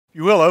If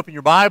you will, open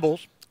your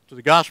Bibles to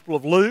the Gospel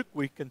of Luke.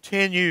 We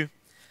continue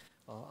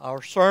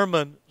our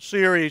sermon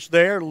series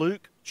there,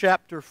 Luke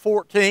chapter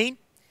 14.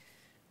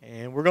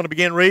 And we're going to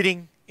begin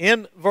reading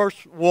in verse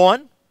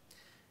 1,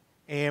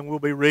 and we'll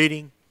be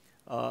reading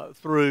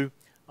through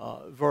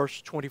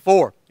verse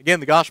 24.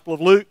 Again, the Gospel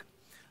of Luke,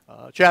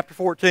 chapter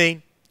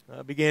 14,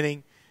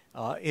 beginning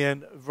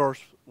in verse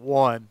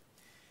 1.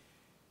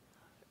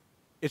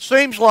 It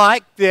seems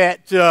like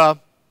that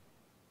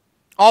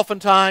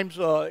oftentimes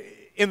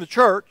in the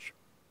church,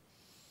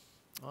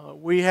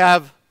 we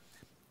have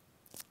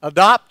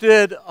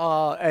adopted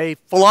a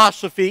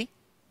philosophy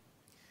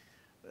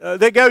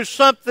that goes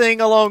something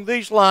along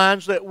these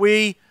lines, that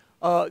we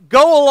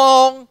go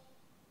along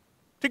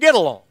to get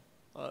along.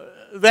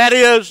 That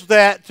is,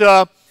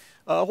 that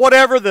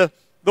whatever the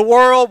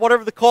world,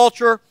 whatever the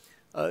culture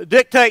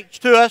dictates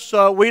to us,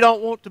 we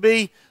don't want to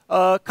be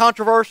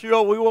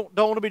controversial. We don't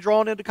want to be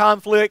drawn into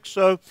conflict,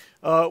 so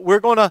we're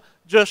going to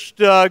just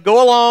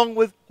go along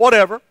with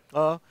whatever.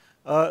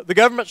 The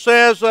government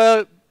says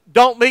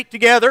don't meet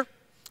together.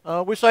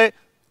 We say,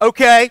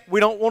 okay, we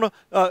don't want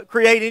to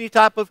create any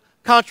type of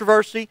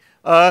controversy.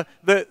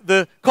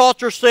 The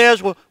culture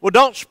says, well,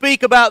 don't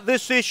speak about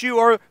this issue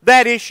or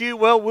that issue.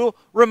 Well, we'll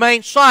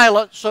remain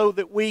silent so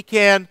that we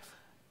can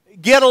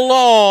get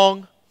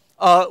along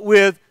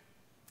with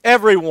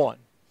everyone.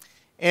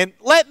 And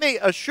let me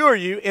assure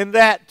you, in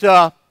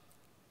that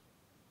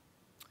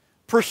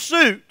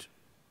pursuit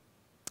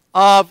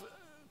of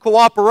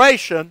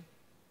cooperation,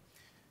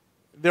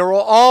 there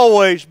will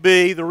always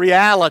be the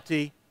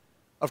reality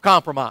of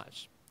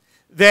compromise.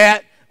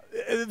 That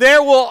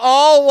there will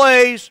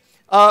always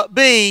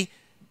be,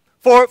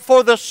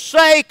 for the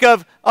sake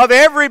of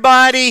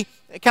everybody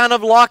kind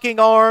of locking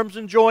arms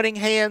and joining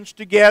hands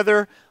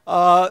together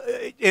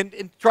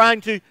and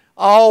trying to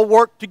all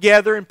work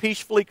together and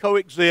peacefully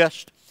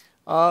coexist,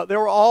 there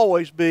will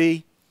always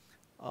be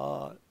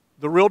the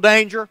real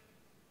danger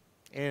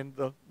and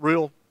the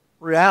real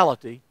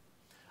reality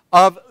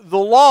of the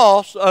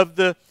loss of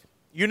the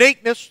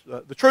uniqueness,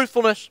 the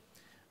truthfulness,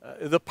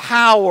 the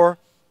power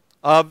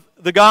of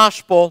the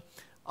gospel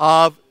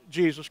of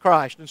Jesus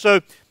Christ. And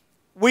so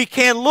we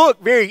can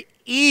look very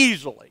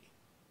easily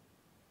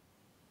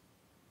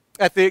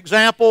at the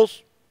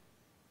examples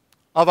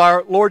of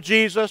our Lord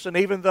Jesus and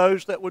even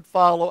those that would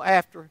follow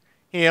after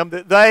Him,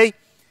 that they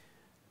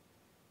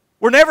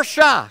were never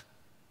shy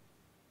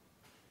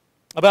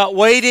about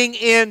wading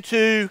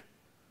into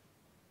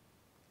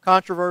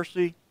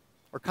controversy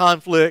or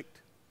conflict.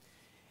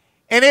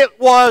 And it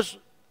was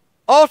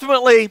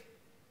ultimately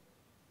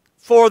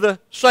for the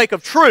sake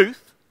of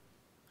truth,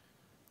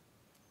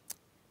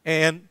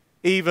 and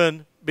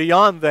even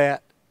beyond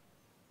that,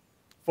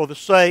 for the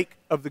sake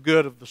of the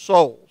good of the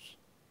souls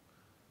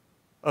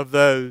of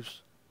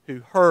those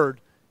who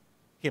heard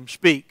Him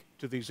speak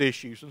to these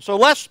issues. And so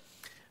let's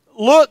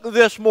look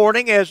this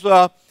morning as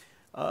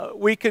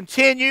we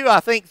continue, I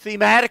think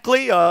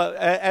thematically,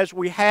 as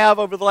we have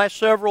over the last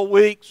several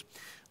weeks,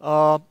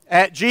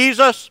 at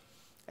Jesus,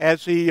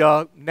 as He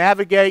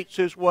navigates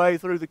His way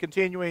through the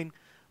continuing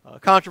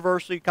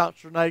controversy,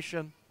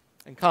 consternation,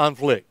 and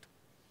conflict.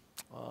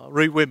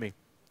 Read with me,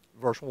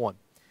 verse 1.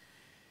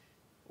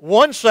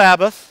 One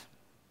Sabbath,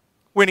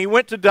 when He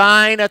went to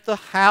dine at the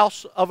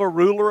house of a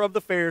ruler of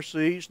the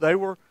Pharisees, they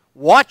were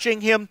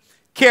watching Him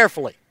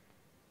carefully.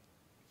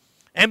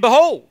 And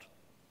behold,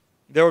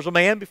 there was a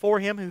man before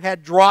Him who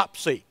had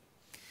dropsy.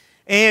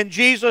 And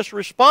Jesus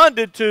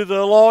responded to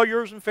the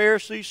lawyers and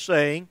Pharisees,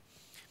 saying,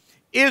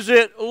 "Is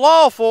it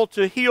lawful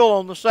to heal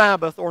on the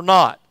Sabbath or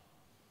not?"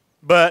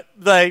 But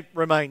they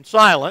remained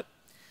silent.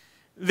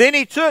 Then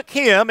He took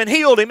him and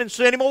healed him and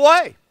sent him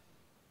away.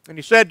 And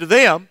He said to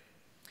them,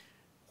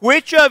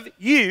 "Which of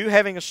you,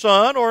 having a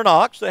son or an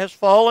ox that has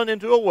fallen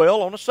into a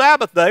well on a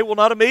Sabbath day, will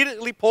not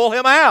immediately pull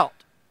him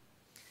out?"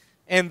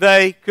 And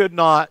they could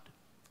not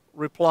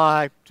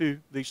reply to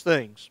these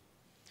things.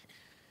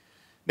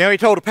 Now He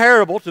told a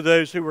parable to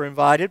those who were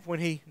invited when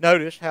He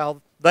noticed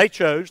how they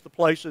chose the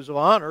places of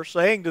honor,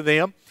 saying to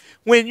them,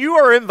 "When you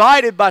are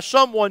invited by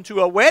someone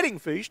to a wedding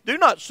feast, do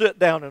not sit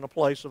down in a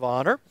place of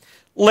honor,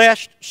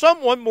 lest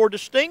someone more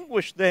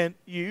distinguished than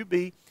you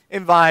be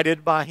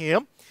invited by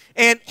him.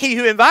 And he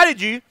who invited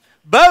you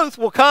both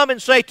will come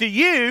and say to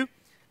you,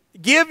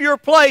 'Give your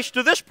place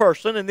to this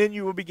person,' and then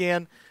you will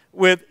begin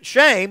with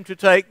shame to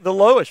take the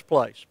lowest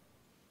place.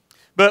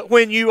 But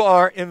when you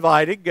are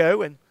invited,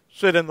 go and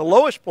sit in the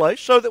lowest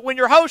place, so that when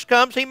your host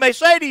comes, he may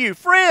say to you,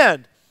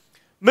 'Friend,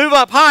 move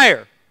up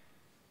higher.'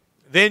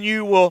 Then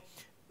you will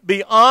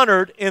be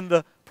honored in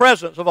the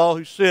presence of all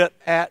who sit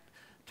at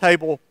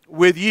table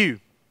with you.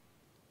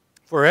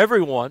 For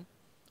everyone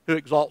who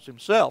exalts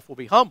himself will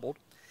be humbled,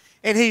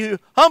 and he who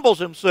humbles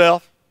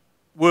himself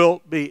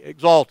will be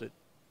exalted."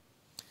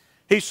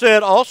 He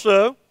said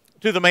also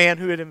to the man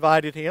who had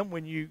invited him,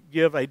 "When you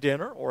give a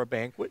dinner or a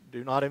banquet,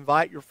 do not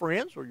invite your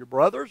friends or your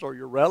brothers or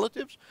your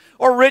relatives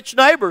or rich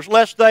neighbors,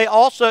 lest they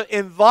also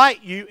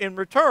invite you in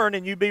return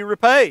and you be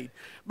repaid.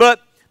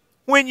 But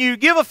when you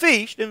give a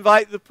feast,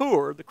 invite the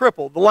poor, the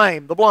crippled, the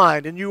lame, the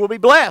blind, and you will be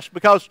blessed,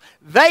 because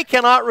they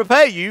cannot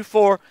repay you,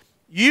 for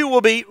you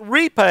will be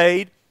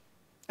repaid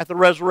at the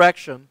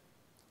resurrection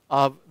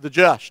of the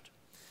just.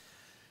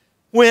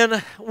 When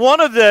one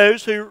of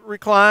those who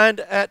reclined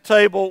at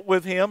table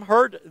with him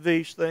heard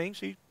these things,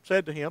 he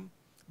said to him,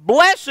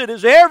 Blessed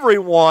is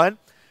everyone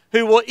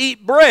who will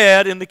eat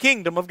bread in the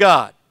kingdom of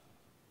God.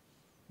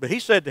 But he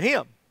said to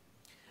him,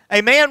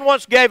 A man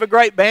once gave a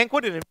great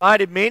banquet and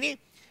invited many,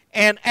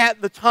 and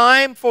at the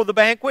time for the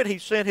banquet he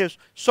sent his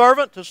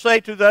servant to say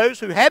to those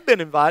who had been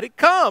invited,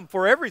 Come,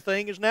 for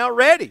everything is now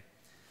ready.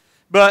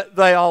 But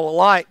they all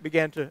alike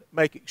began to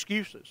make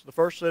excuses. The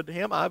first said to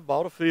him, I've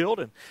bought a field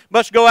and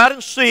must go out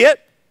and see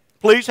it.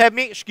 Please have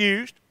me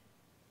excused.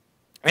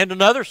 And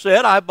another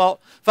said, I've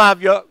bought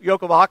 5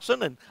 yoke of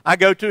oxen and I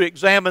go to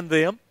examine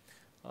them.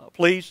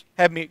 Please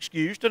have me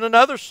excused. And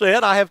another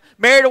said, I have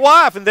married a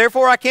wife and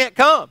therefore I can't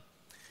come.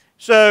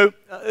 So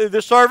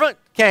the servant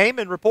came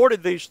and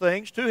reported these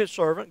things to his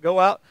servant. Go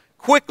out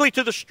quickly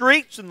to the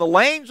streets and the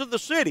lanes of the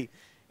city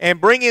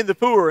and bring in the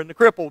poor and the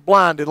crippled,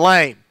 blind, and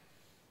lame.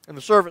 And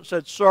the servant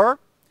said, Sir,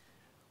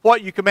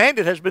 what you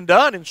commanded has been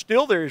done, and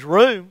still there is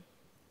room.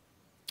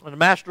 And the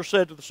master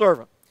said to the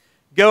servant,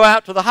 Go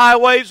out to the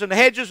highways and the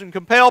hedges and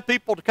compel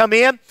people to come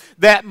in,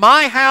 that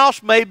my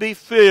house may be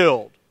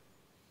filled.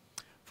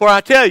 For I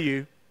tell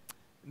you,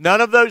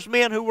 none of those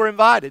men who were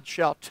invited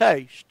shall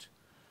taste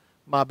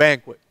my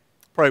banquet.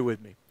 Pray with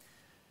me.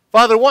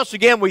 Father, once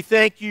again we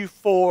thank you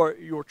for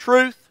your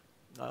truth.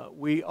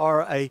 We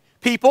are a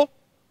people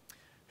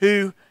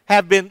who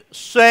have been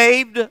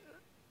saved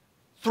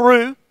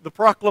through the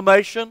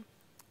proclamation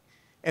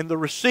and the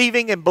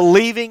receiving and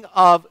believing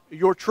of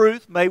your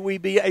truth. May we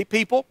be a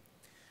people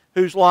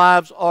whose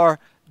lives are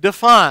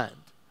defined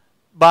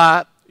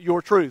by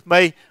your truth.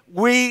 May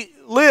we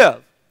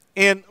live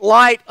in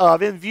light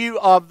of, in view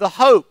of the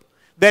hope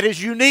that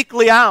is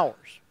uniquely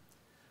ours,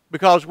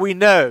 because we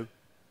know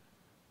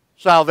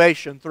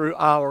salvation through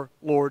our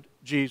Lord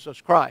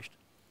Jesus Christ.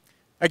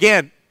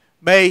 Again,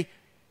 may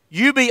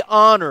you be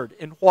honored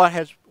in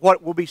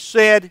what will be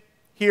said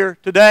here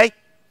today.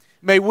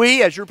 May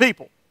we, as your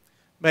people,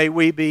 may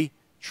we be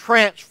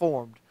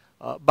transformed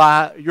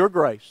by your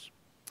grace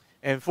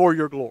and for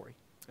your glory.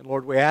 And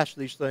Lord, we ask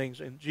these things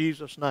in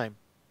Jesus' name.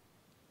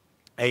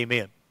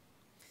 Amen.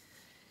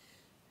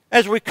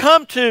 As we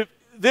come to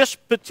this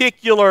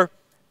particular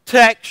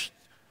text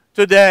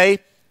today,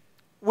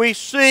 we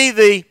see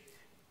the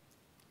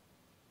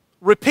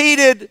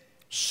repeated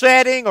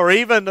setting, or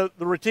even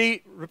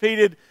the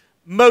repeated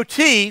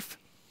motif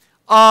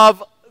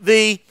of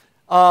the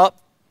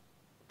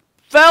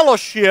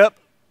fellowship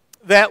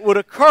that would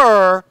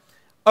occur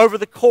over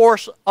the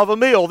course of a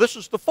meal. This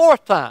is the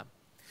 4th time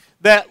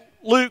that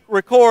Luke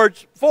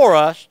records for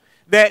us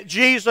that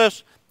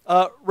Jesus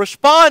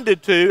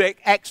responded to,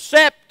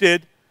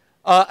 accepted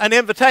an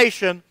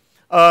invitation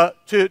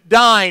to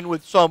dine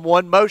with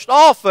someone, most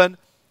often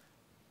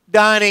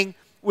dining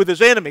with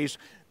his enemies.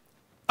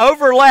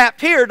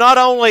 Overlapped here, not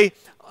only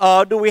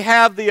do we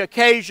have the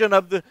occasion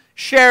of the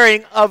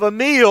sharing of a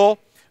meal,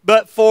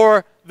 but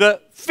for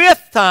the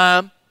 5th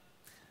time,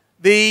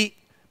 the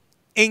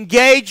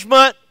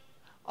engagement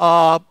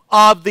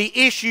of the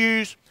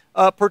issues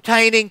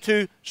pertaining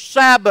to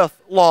Sabbath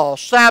law,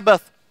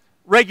 Sabbath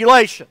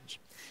regulations.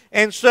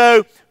 And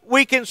so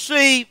we can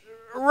see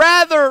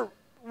rather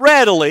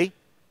readily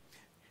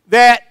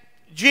that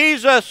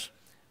Jesus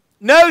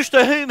knows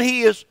to whom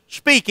he is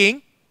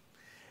speaking,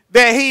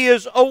 that he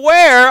is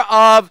aware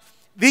of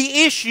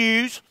the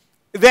issues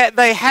that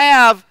they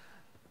have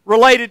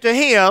related to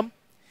him,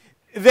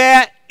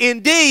 that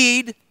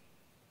indeed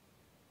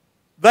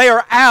they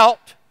are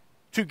out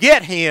to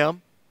get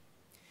him,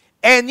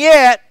 and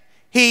yet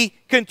he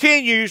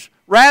continues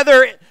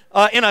rather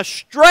in a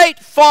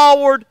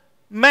straightforward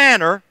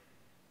manner,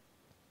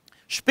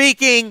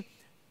 speaking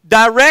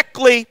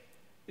directly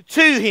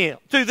to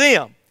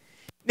them.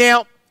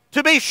 Now,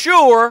 to be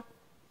sure,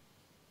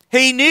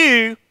 he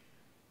knew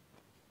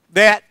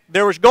that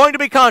there was going to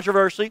be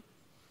controversy,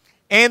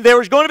 and there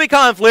was going to be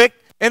conflict,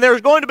 and there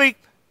was going to be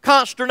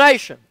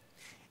consternation.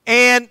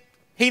 And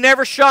he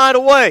never shied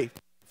away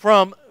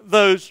from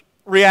those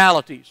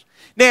realities.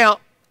 Now,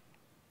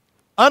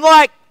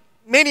 unlike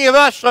many of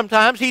us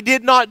sometimes, he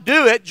did not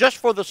do it just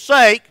for the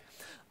sake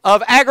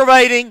of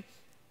aggravating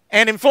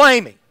and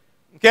inflaming.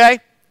 Okay?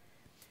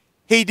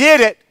 He did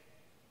it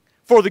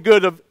for the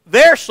good of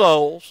their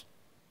souls,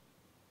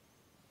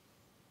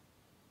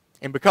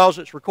 and because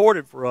it's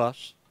recorded for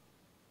us,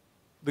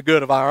 the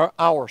good of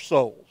our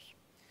souls.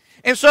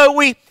 And so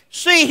we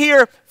see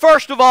here,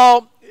 first of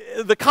all,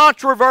 the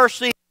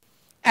controversy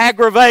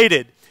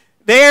aggravated.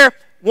 There,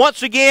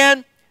 once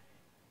again,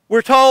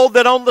 we're told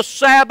that on the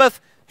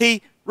Sabbath,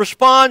 he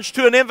responds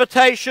to an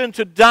invitation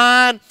to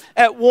dine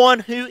at one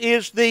who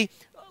is the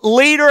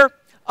leader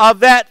of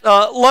that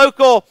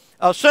local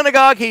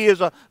synagogue. He is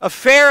a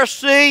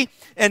Pharisee.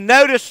 And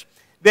notice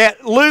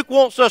that Luke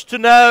wants us to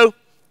know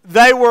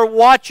they were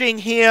watching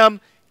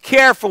him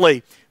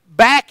carefully.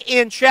 Back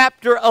in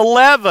chapter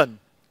 11,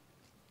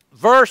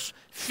 verse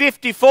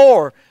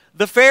 54,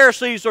 the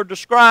Pharisees are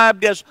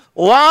described as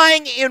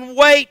lying in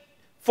wait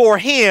for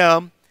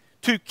him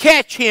to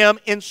catch him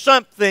in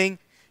something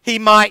he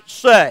might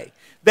say.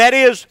 That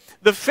is,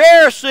 the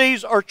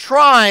Pharisees are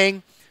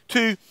trying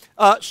to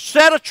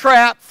set a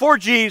trap for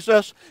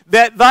Jesus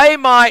that they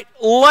might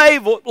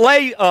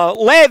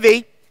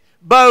levy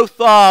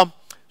both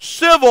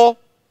civil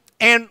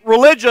and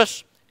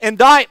religious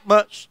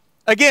indictments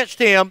against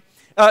him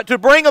to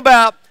bring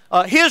about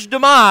his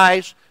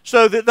demise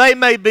so that they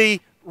may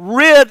be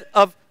rid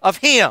of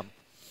him.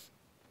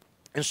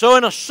 And so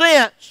in a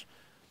sense,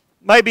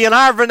 maybe in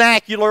our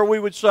vernacular we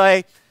would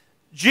say,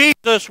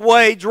 Jesus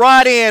wades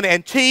right in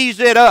and tees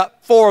it up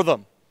for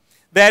them.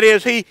 That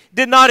is, he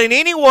did not in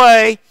any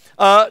way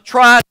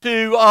try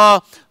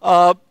to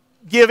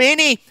give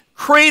any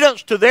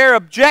credence to their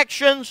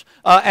objections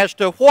as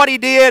to what he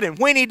did and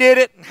when he did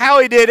it and how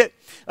he did it,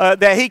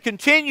 that he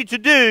continued to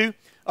do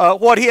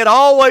what he had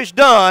always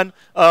done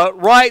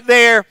right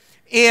there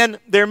in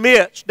their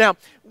midst. Now,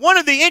 one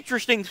of the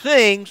interesting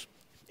things,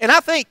 and I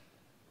think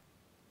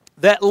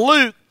that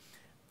Luke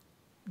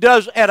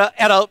does at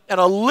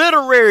a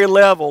literary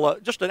level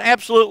just an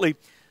absolutely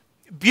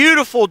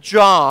beautiful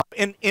job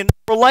in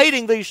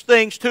relating these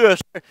things to us.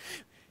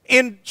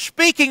 In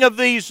speaking of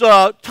these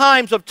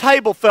times of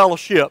table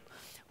fellowship,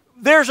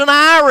 there's an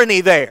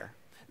irony there.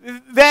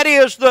 That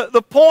is,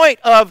 the point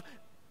of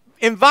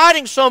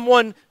inviting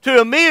someone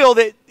to a meal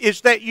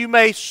that you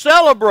may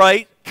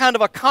celebrate kind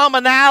of a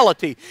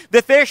commonality,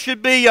 that there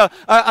should be a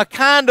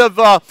kind of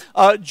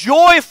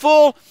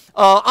joyful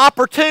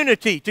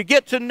opportunity to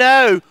get to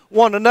know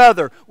one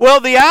another. Well,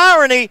 the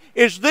irony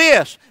is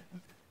this.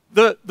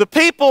 The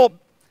people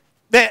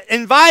that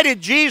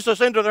invited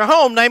Jesus into their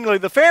home, namely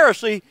the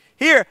Pharisee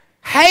here,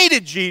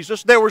 hated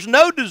Jesus. There was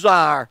no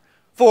desire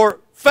for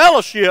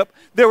fellowship.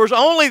 There was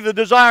only the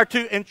desire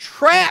to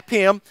entrap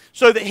him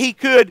so that he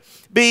could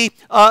be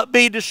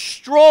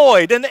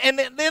destroyed. And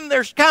then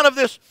there's kind of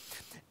this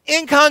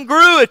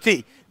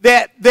incongruity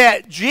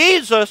that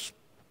Jesus,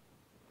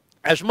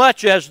 as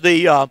much as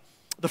the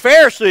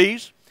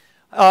Pharisees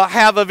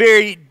have a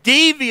very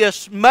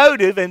devious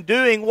motive in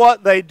doing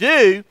what they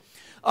do,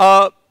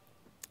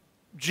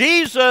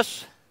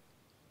 Jesus,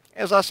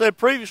 as I said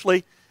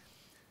previously,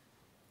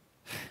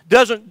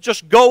 doesn't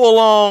just go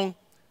along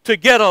to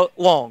get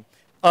along.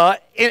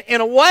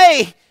 In a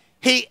way,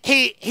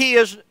 he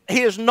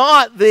is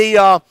not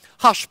the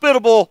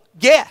hospitable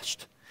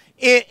guest,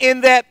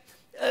 in that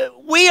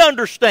we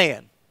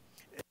understand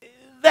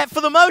that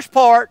for the most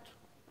part,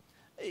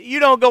 you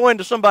don't go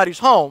into somebody's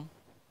home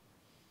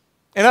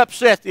and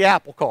upset the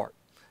apple cart.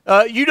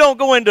 You don't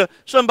go into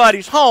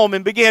somebody's home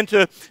and begin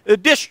to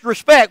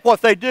disrespect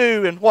what they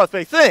do and what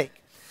they think.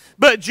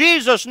 But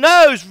Jesus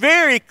knows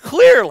very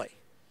clearly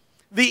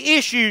the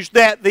issues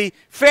that the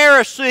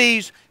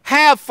Pharisees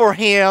have for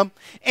him,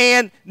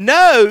 and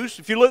knows,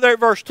 if you look there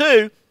at verse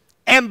 2,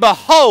 and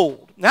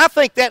behold. Now I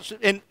think that's,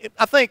 and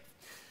I think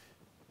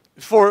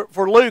for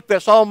Luke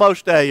that's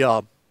almost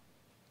a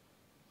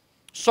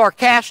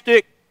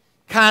sarcastic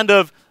kind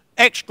of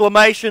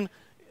exclamation,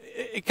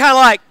 kind of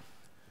like,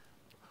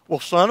 well,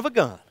 son of a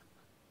gun.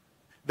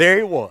 There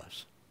he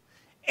was.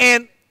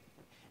 And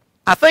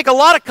I think a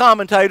lot of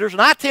commentators,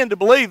 and I tend to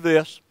believe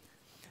this,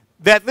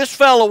 that this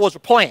fellow was a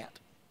plant.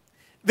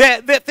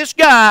 That this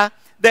guy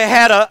that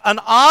had an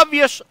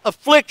obvious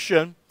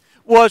affliction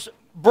was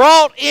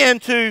brought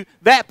into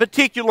that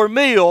particular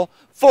meal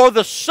for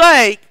the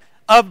sake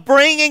of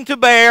bringing to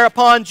bear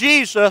upon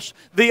Jesus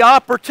the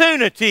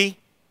opportunity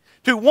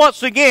to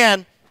once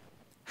again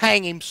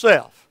hang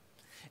himself.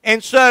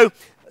 And so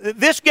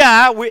this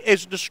guy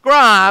is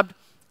described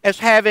as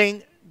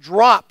having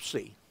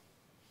dropsy.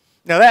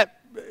 Now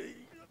that,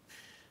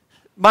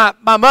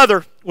 my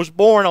mother was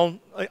born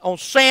on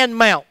Sand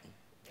Mountain.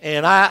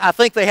 And I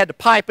think they had to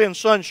pipe in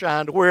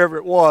sunshine to wherever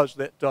it was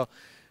that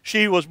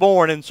she was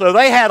born. And so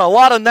they had a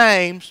lot of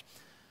names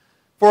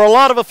for a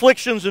lot of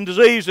afflictions and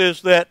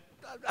diseases that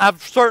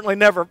I've certainly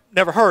never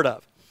heard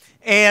of.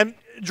 And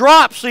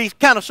dropsy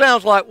kind of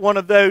sounds like one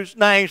of those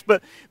names,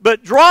 but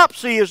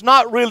dropsy is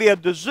not really a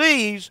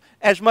disease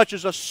as much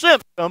as a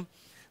symptom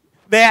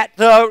that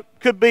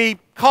could be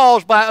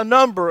caused by a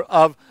number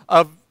of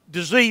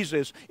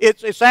diseases.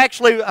 It's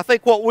actually, I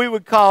think, what we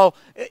would call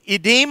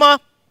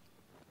edema.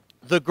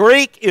 The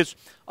Greek is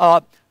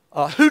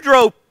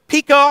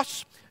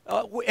hydropikos,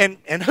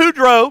 and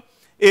hydro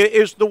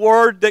is the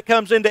word that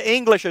comes into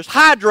English as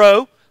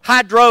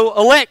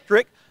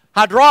hydroelectric,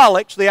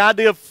 hydraulics, the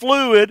idea of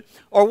fluid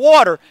or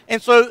water.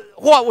 And so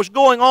what was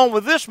going on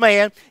with this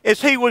man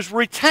is he was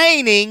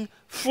retaining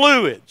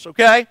fluids,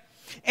 okay?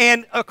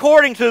 And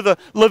according to the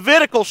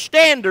Levitical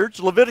standards,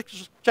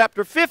 Leviticus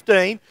chapter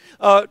 15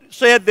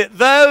 said that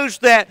those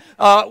that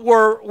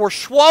were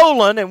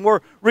swollen and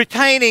were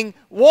retaining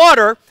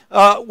water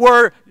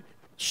were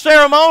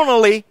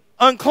ceremonially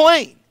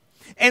unclean.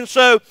 And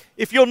so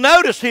if you'll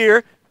notice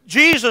here,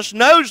 Jesus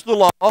knows the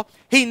law.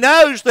 He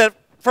knows that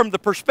from the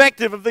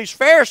perspective of these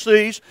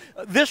Pharisees,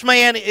 this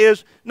man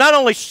is not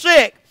only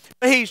sick,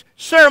 he's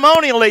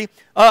ceremonially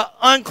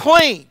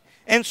unclean.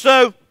 And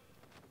so,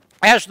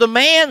 as the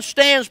man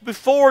stands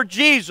before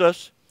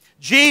Jesus,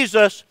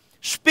 Jesus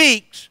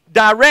speaks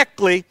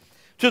directly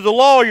to the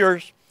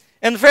lawyers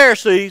and the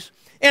Pharisees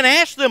and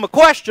asks them a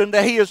question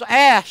that he has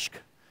asked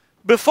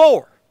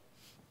before.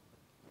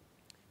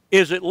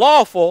 Is it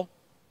lawful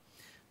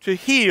to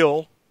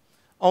heal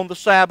on the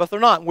Sabbath or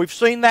not? And we've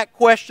seen that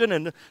question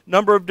in a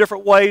number of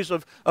different ways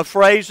of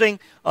phrasing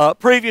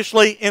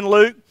previously in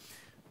Luke.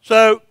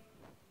 So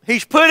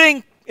he's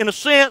putting, in a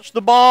sense,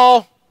 the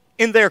ball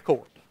in their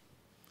court.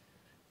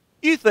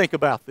 You think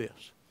about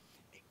this.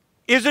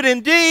 Is it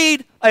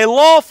indeed a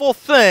lawful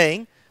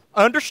thing,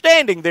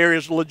 understanding there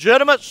is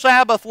legitimate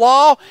Sabbath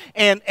law,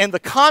 and the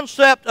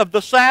concept of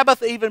the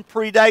Sabbath even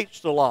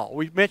predates the law?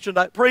 We've mentioned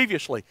that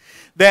previously,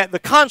 that the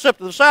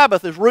concept of the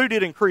Sabbath is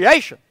rooted in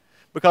creation,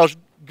 because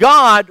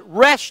God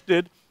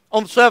rested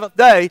on the seventh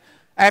day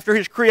after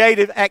his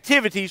creative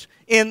activities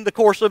in the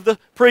course of the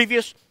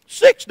previous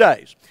 6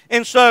 days.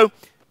 And so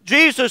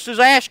Jesus is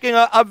asking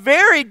a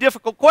very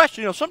difficult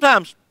question. You know,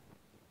 sometimes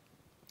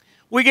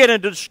we get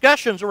into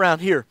discussions around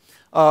here,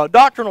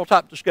 doctrinal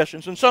type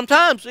discussions, and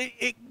sometimes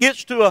it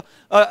gets to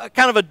a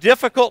kind of a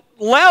difficult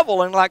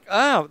level, and like,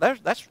 oh,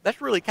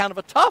 that's really kind of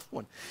a tough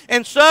one.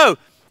 And so,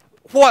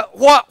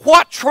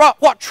 what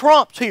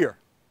trumps here?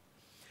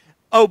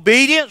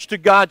 Obedience to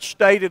God's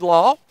stated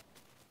law,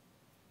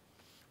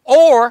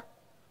 or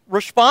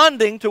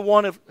responding to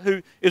one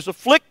who is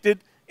afflicted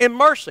in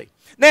mercy?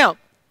 Now,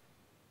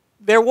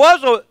 there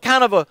was a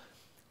kind of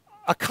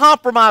a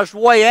compromised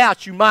way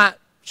out, you might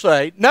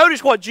say.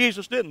 Notice what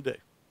Jesus didn't do.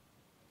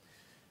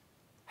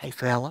 Hey,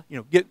 fella,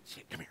 come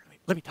here.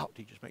 Let me talk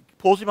to you just a minute.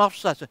 Pulls him off the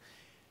side and says,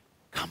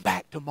 come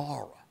back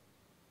tomorrow.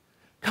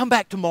 Come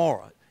back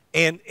tomorrow,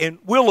 and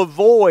we'll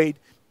avoid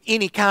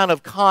any kind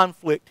of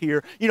conflict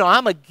here. You know,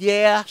 I'm a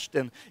guest,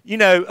 and,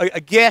 a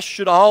guest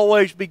should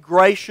always be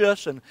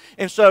gracious, and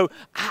so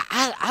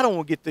I don't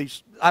want to get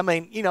these. I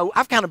mean,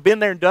 I've kind of been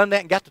there and done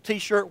that and got the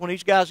T-shirt when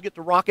these guys get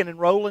to rocking and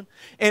rolling,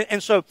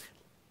 and so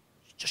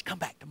just come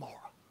back tomorrow.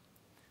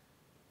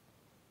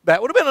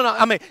 That would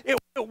have been,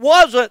 it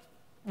wasn't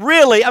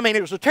really,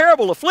 it was a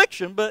terrible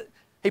affliction, but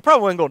he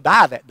probably wasn't going to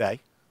die that day.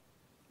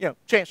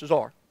 Chances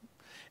are.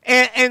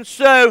 And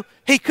so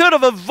he could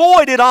have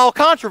avoided all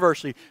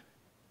controversy,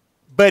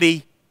 but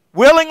he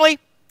willingly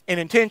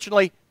and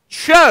intentionally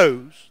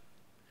chose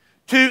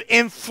to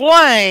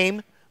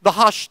inflame the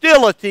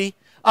hostility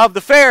of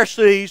the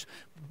Pharisees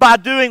by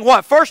doing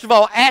what? First of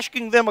all,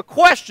 asking them a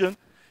question.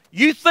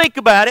 You think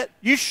about it.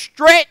 You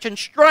stretch and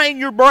strain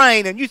your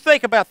brain, and you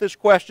think about this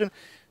question.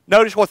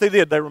 Notice what they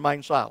did. They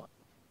remained silent.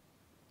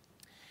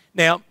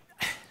 Now,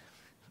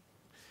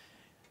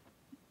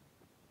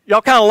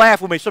 y'all kind of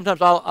laugh with me.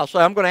 Sometimes I'll say,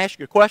 I'm going to ask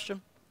you a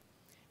question.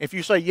 If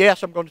you say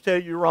yes, I'm going to tell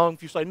you you're wrong.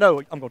 If you say no,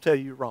 I'm going to tell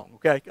you you're wrong,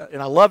 okay?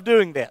 And I love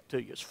doing that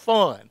to you. It's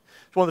fun.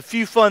 It's one of the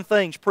few fun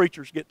things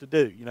preachers get to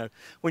do.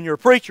 When you're a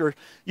preacher,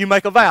 you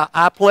make a vow.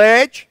 I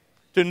pledge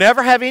to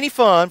never have any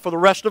fun for the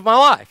rest of my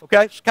life,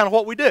 okay? It's kind of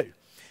what we do.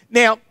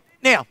 Now,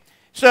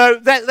 so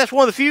that's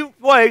one of the few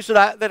ways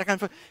that I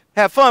kind of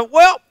have fun.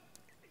 Well,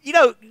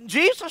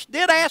 Jesus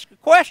did ask a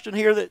question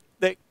here that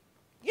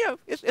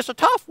it's a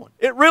tough one.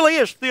 It really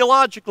is.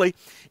 Theologically,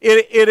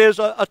 it is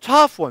a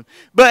tough one.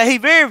 But he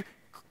very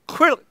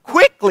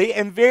quickly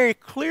and very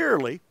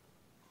clearly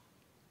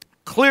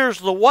clears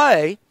the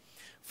way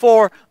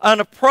for an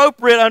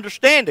appropriate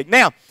understanding.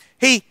 Now,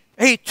 he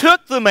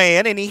took the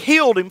man and he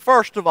healed him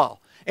first of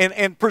all.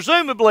 And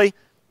presumably,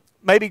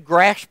 maybe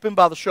grasped him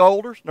by the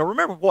shoulders. Now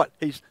remember what?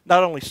 He's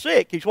not only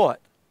sick, he's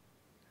what?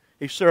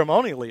 He's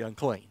ceremonially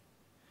unclean.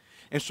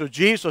 And so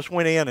Jesus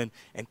went in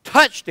and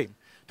touched him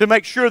to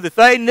make sure that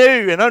they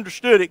knew and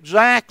understood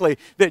exactly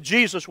that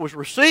Jesus was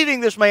receiving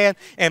this man,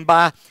 and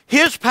by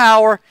his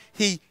power,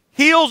 he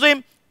heals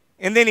him,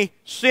 and then he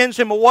sends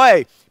him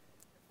away.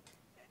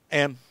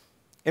 And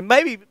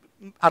maybe,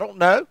 I don't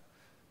know,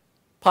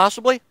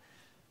 possibly,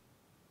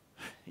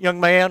 young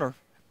man or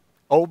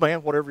old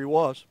man, whatever he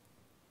was,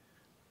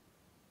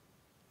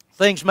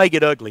 things may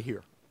get ugly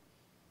here.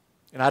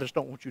 And I just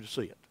don't want you to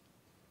see it.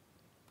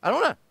 I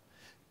don't know.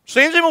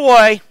 Sends him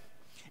away,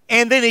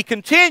 and then he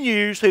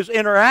continues his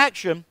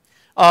interaction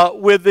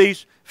with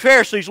these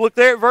Pharisees. Look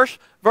there at verse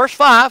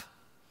 5.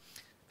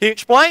 He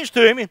explains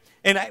to him,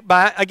 and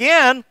by,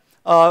 again,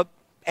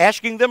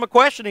 asking them a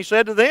question, he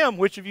said to them,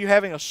 which of you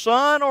having a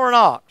son or an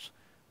ox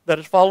that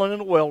has fallen in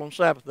the well on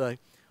Sabbath day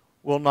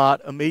will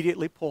not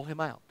immediately pull him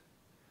out?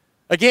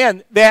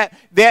 Again, that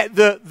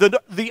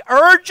the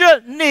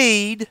urgent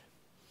need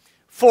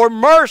for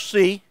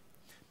mercy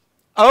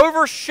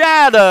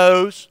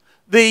overshadows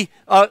the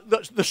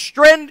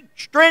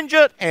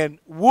stringent and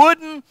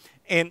wooden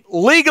and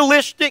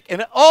legalistic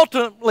and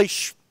ultimately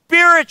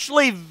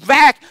spiritually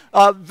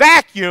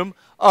vacuum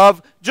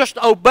of just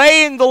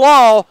obeying the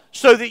law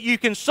so that you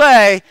can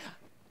say,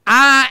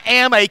 I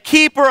am a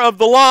keeper of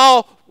the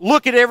law.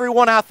 Look at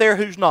everyone out there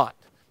who's not.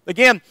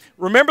 Again,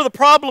 remember the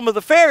problem of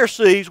the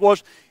Pharisees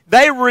was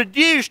they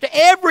reduced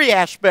every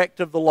aspect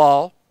of the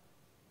law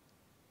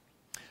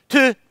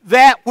to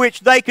that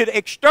which they could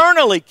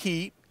externally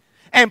keep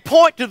and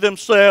point to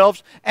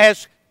themselves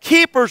as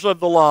keepers of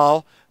the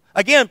law.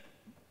 Again,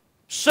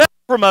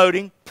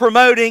 self-promoting,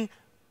 promoting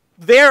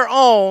their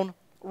own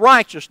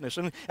righteousness.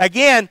 And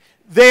again,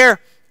 their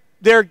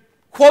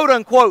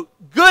quote-unquote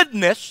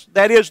goodness,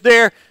 that is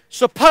their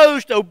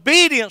supposed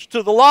obedience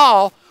to the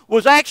law,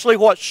 was actually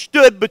what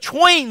stood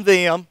between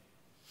them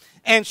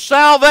and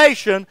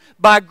salvation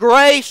by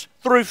grace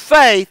through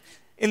faith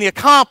in the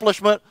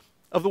accomplishment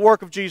of the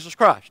work of Jesus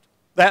Christ.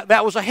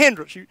 That was a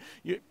hindrance.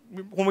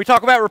 When we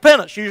talk about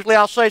repentance, usually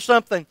I'll say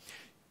something.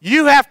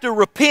 You have to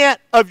repent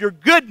of your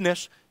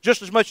goodness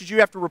just as much as you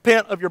have to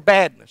repent of your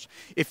badness.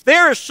 If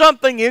there is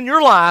something in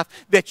your life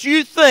that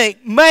you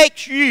think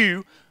makes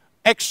you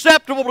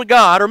acceptable to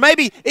God, or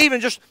maybe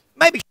even just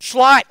maybe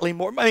slightly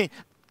more. I mean,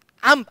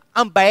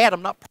 I'm bad.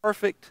 I'm not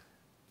perfect.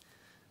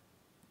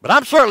 But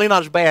I'm certainly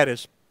not as bad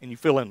as, and you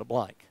fill in the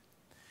blank.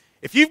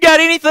 If you've got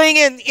anything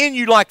in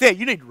you like that,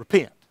 you need to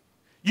repent.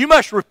 You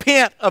must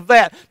repent of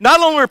that. Not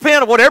only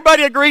repent of what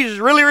everybody agrees is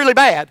really, really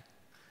bad,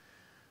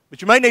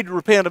 but you may need to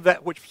repent of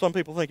that which some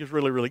people think is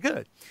really, really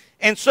good.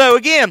 And so,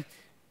 again,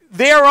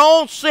 their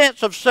own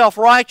sense of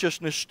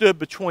self-righteousness stood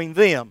between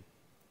them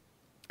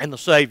and the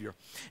Savior.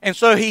 And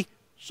so He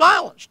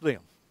silenced them.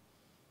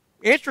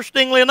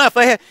 Interestingly enough,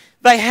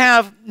 they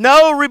have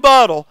no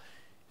rebuttal,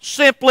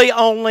 simply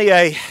only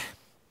a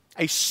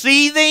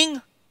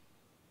seething,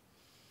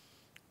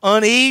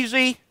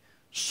 uneasy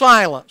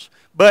silence.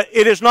 But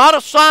it is not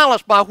a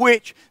silence by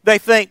which they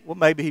think, well,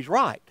 maybe he's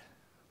right.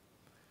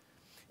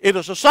 It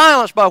is a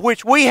silence by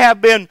which we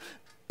have been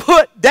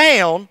put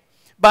down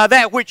by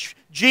that which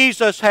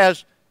Jesus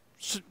has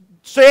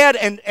said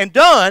and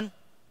done.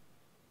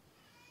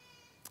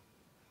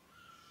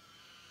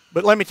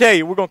 But let me tell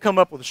you, we're going to come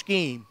up with a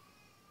scheme.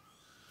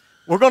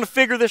 We're going to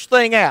figure this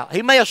thing out.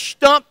 He may have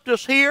stumped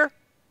us here,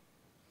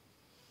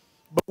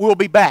 but we'll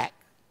be back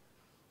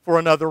for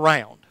another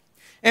round.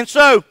 And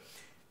so,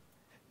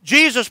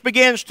 Jesus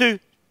begins to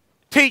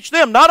teach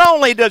them. Not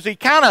only does He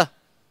kind of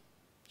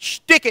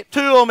stick it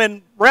to them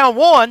in round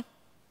one,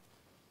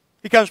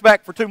 He comes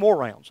back for 2 more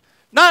rounds.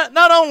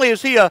 Not only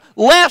is He a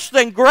less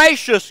than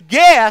gracious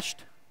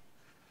guest,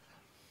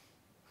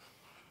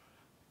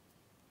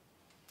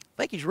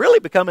 I think He's really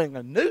becoming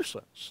a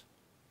nuisance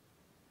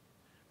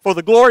for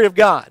the glory of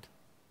God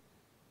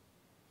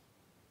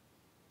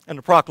and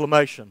the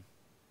proclamation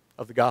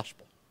of the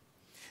gospel.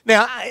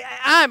 Now,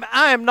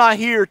 I am not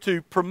here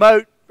to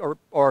promote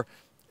or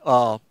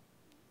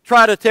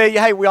try to tell you,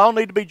 hey, we all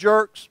need to be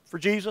jerks for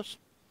Jesus.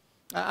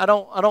 I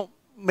don't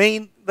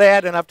mean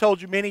that, and I've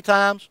told you many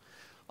times.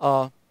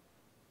 I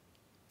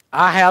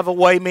have a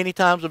way many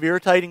times of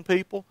irritating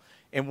people,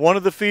 and one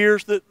of the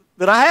fears that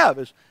I have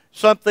is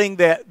something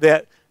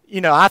that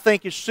I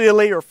think is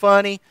silly or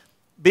funny,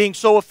 being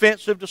so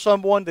offensive to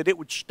someone that it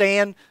would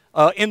stand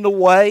in the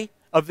way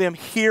of them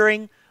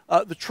hearing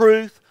the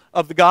truth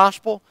of the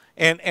gospel,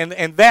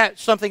 and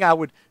that's something I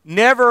would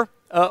never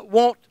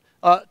want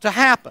to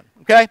happen.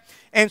 Okay,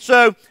 and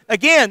so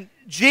again,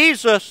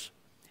 Jesus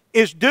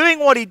is doing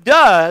what He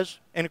does,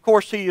 and of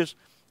course He is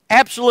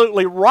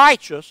absolutely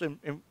righteous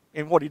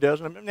in what He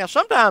does. Now,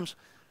 sometimes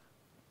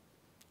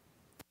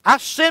I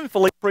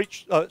sinfully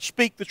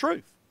speak the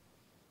truth,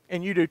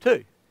 and you do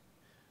too.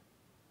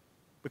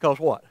 Because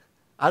what?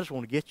 I just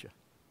want to get you.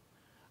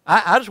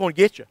 I just want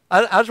to get you.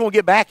 I just want to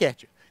get back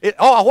at you.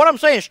 What I'm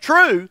saying is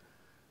true,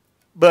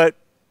 but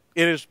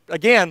it is,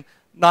 again,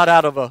 not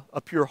out of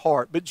a pure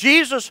heart. But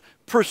Jesus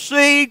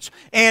proceeds,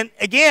 and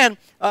again,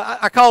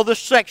 I call this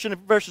section of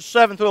verses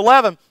 7 through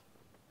 11,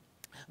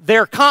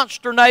 their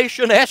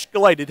consternation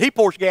escalated. He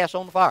pours gas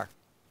on the fire.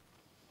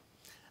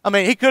 I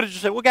mean, He could have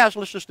just said, well, guys,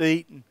 let's just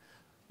eat, and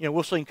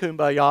we'll sing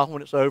Kumbaya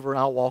when it's over, and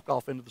I'll walk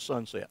off into the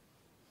sunset.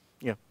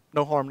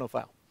 No harm, no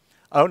foul.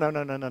 Oh,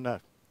 no.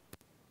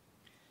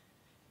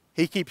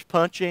 He keeps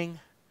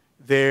punching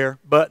their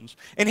buttons.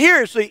 And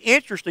here's the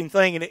interesting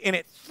thing, and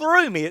it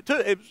threw me.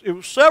 It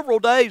was several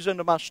days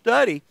into my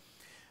study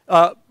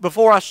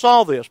before I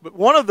saw this. But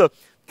one of the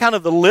kind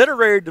of the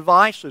literary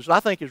devices I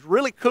think is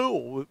really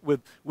cool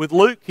with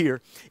Luke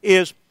here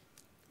is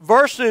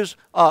verses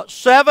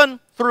 7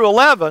 through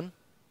 11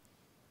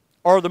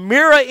 are the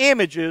mirror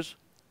images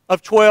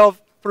of 12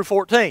 through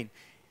 14.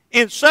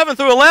 In 7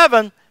 through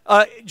 11,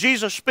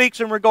 Jesus speaks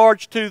in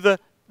regards to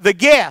the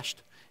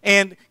guest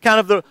and kind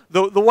of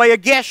the way a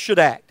guest should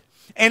act.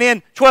 And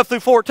in 12 through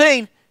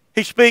 14,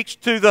 He speaks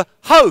to the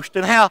host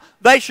and how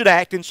they should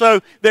act. And so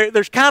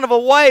there's kind of a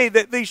way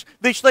that these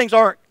things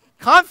aren't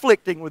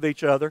conflicting with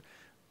each other.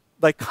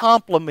 They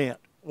complement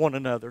one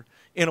another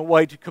in a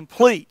way to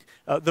complete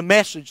the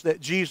message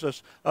that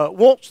Jesus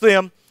wants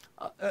them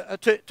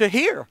to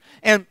hear.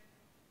 And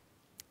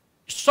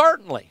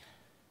certainly,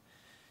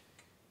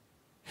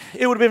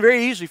 it would have been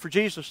very easy for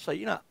Jesus to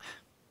say,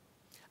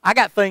 I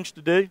got things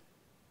to do,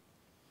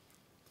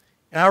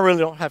 and I really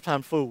don't have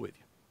time to fool with you.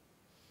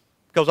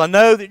 Because I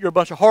know that you're a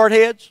bunch of hard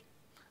heads,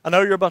 I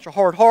know you're a bunch of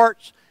hard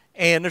hearts,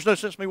 and there's no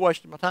sense in me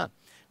wasting my time.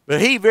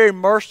 But He very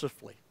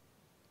mercifully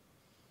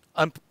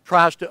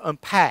tries to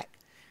unpack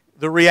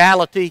the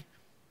reality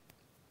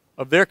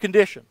of their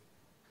condition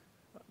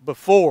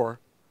before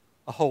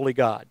a holy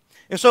God.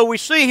 And so we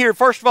see here,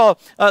 first of all,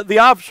 the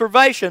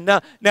observation.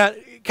 Now,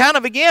 kind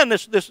of again,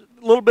 this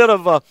little bit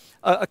of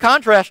a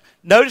contrast.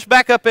 Notice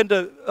back up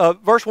into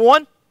verse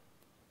 1.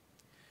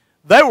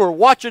 They were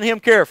watching him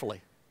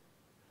carefully.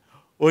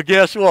 Well,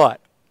 guess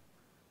what?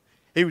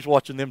 He was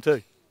watching them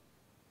too.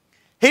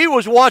 He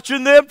was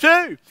watching them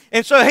too.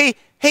 And so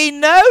he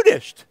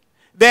noticed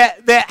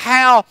that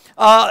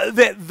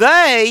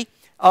they,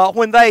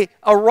 when they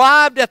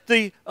arrived at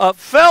the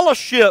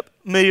fellowship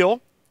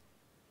meal,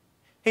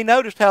 he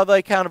noticed how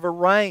they kind of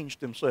arranged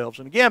themselves.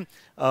 And again,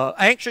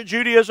 ancient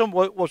Judaism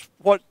was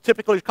what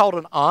typically is called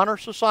an honor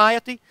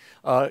society.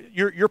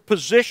 Your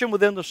position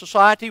within the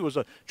society was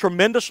a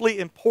tremendously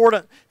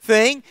important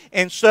thing.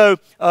 And so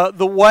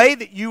the way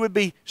that you would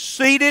be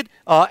seated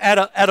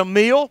at a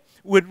meal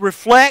would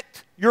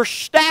reflect your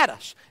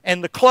status.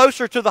 And the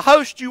closer to the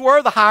host you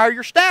were, the higher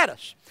your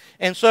status.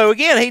 And so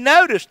again, he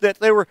noticed that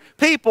there were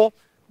people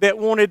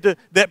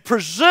that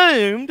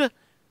presumed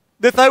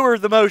that they were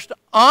the most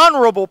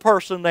honorable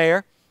person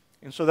there,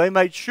 and so they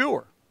made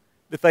sure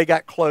that they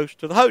got close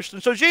to the host.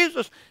 And so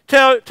Jesus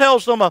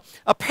tells them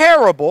a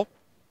parable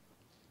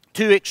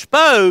to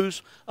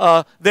expose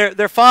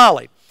their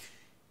folly.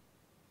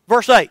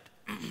 Verse 8.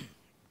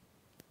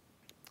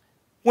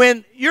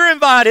 When you're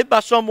invited by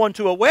someone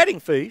to a wedding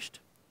feast,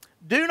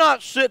 do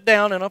not sit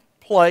down in a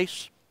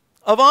place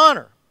of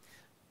honor,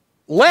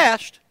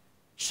 lest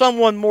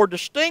someone more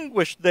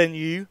distinguished than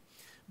you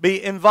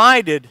be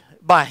invited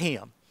by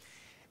him.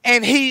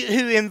 And he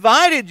who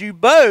invited you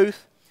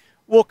both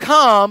will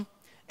come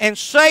and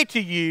say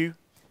to you,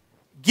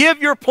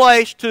 give your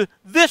place to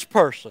this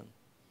person.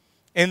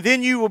 And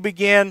then you will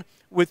begin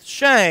with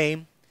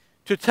shame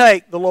to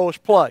take the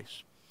lowest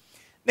place.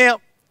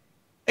 Now,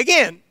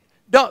 again,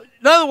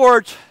 in other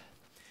words,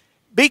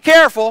 be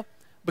careful,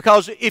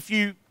 because if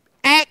you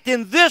act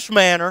in this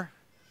manner,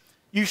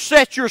 you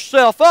set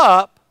yourself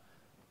up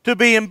to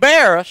be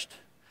embarrassed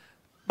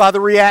by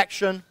the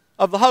reaction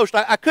of the host.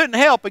 I couldn't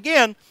help,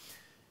 again,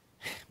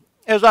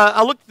 as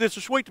I looked at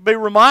this week, to be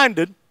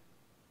reminded,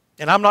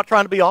 and I'm not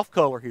trying to be off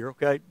color here,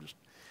 okay,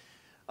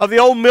 of the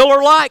old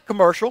Miller Lite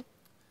commercial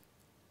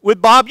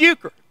with Bob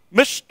Uecker,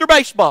 Mr.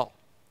 Baseball.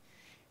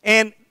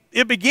 And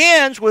it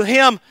begins with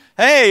him,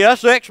 hey,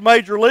 us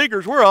ex-major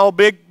leaguers, we're all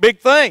big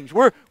things.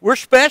 We're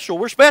special.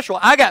 We're special.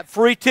 I got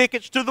free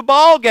tickets to the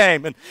ball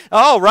game, and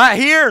right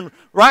here and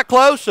right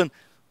close. And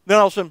then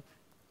all of a sudden,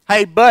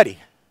 hey, buddy,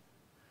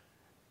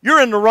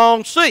 you're in the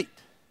wrong seat.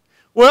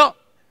 Well,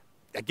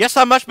 I guess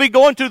I must be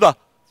going to the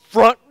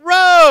front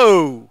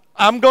row.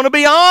 I'm going to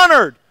be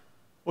honored.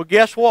 Well,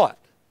 guess what?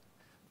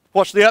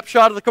 What's the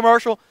upshot of the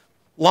commercial?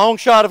 Long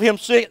shot of him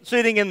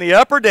sitting in the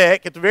upper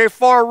deck at the very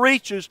far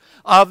reaches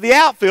of the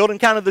outfield, and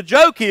kind of the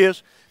joke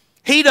is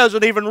he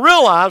doesn't even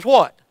realize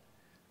what?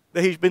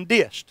 That he's been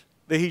dissed,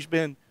 that he's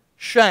been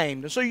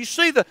shamed. And so you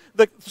see the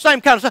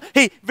same kind of stuff.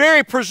 He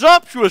very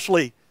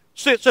presumptuously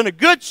sits in a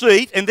good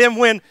seat, and then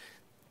when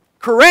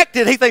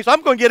corrected, he thinks,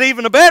 I'm going to get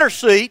even a better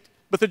seat.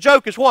 But the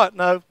joke is what?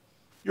 No,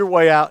 you're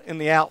way out in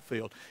the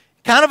outfield.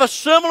 Kind of a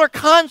similar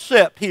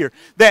concept here,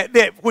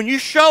 that when you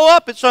show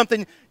up at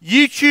something,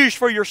 you choose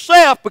for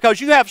yourself because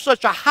you have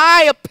such a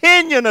high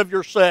opinion of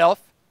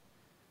yourself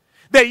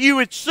that you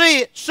would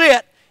sit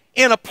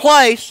in a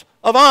place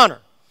of honor.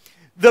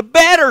 The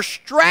better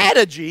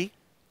strategy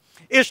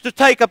is to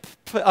take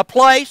a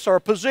place or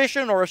a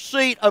position or a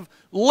seat of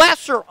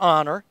lesser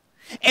honor,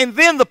 and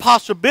then the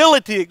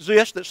possibility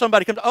exists that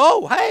somebody comes,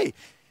 oh,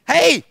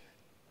 hey,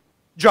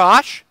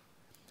 Josh,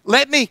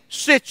 let me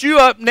sit you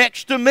up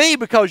next to me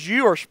because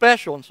you are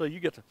special. And so you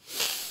get to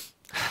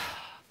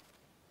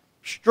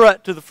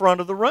strut to the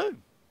front of the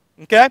room.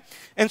 Okay?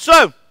 And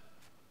so,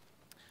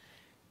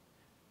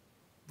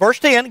 verse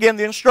 10, again,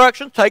 the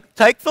instruction,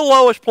 take the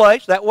lowest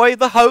place. That way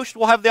the host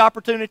will have the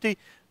opportunity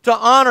to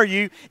honor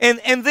you.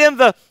 And then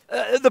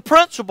the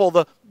principle,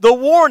 the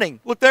warning.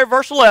 Look there,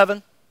 verse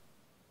 11.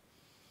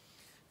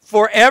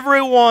 For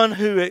everyone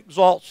who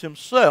exalts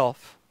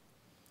himself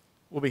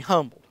will be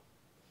humbled,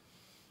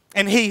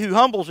 and he who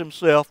humbles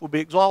himself will be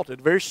exalted.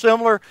 Very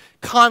similar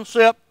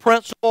concept,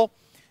 principle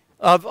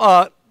of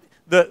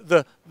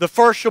the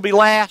first shall be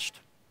last,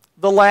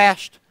 the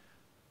last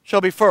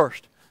shall be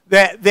first.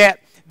 That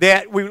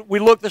we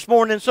looked this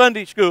morning in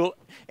Sunday school,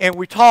 and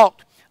we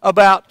talked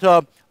about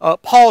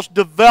Paul's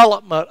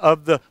development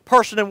of the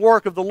person and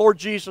work of the Lord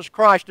Jesus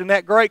Christ in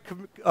that great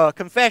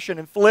confession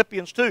in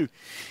Philippians 2.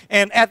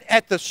 And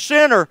at the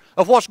center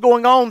of what's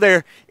going on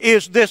there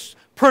is this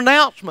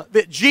pronouncement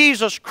that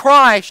Jesus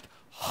Christ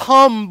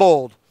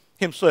humbled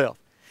himself.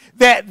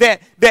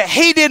 That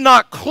he did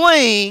not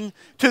cling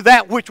to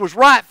that which was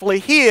rightfully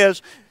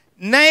his,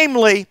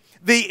 namely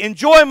the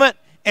enjoyment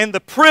and the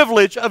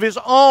privilege of his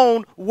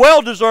own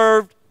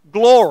well-deserved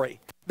glory.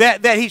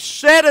 That he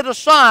set it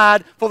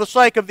aside for the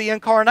sake of the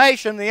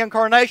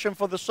incarnation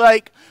for the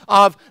sake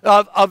of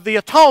the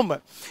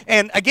atonement.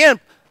 And again,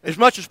 as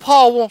much as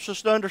Paul wants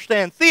us to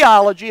understand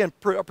theology, and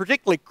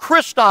particularly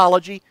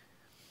Christology,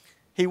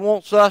 he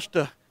wants us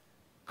to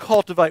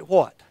cultivate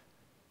what?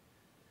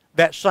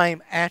 That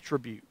same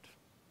attribute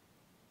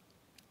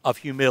of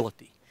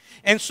humility.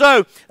 And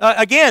so,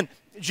 again,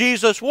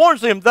 Jesus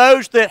warns them,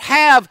 those that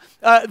have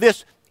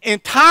this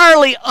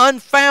entirely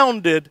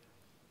unfounded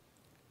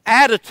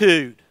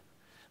attitude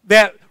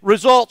that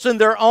results in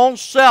their own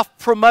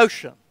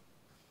self-promotion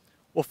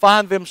will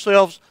find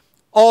themselves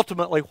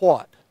ultimately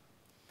what?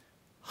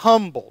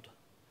 Humbled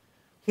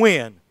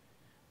when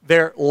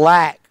their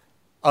lack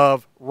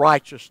of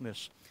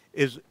righteousness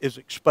is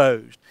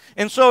exposed.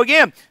 And so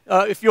again,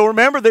 if you'll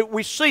remember that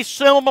we see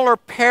similar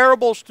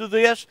parables to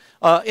this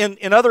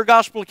in other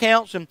gospel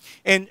accounts,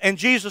 and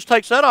Jesus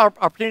takes that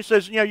opportunity and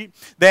says,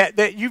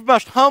 that you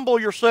must humble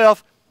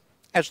yourself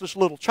as this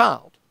little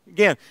child.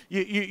 Again,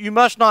 you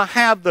must not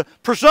have the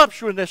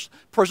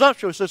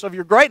presumptuousness of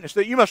your greatness,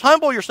 that you must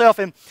humble yourself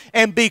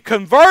and be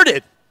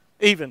converted,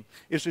 even,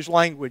 is his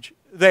language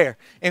there.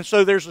 And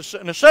so there's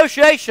an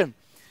association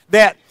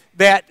that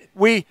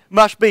we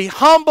must be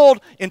humbled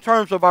in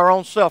terms of our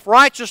own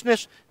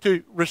self-righteousness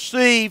to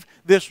receive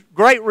this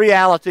great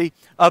reality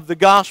of the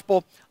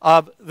gospel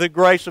of the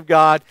grace of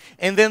God.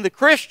 And then the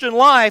Christian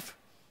life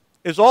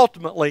is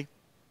ultimately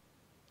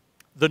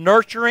the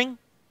nurturing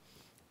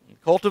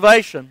and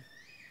cultivation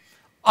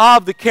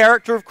of the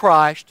character of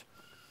Christ,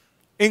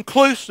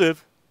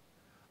 inclusive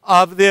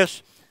of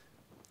this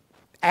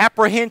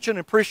apprehension,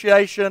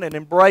 appreciation, and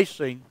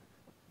embracing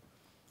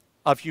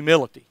of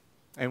humility.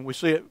 And we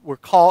see it, we're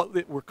called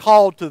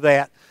to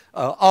that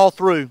all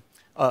through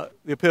the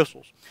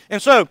epistles.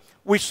 And so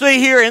we see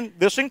here in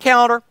this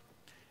encounter,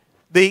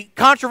 the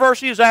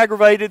controversy is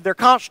aggravated, their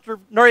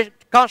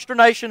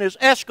consternation is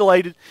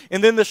escalated,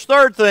 and then this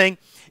third thing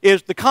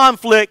is the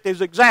conflict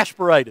is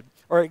exacerbated.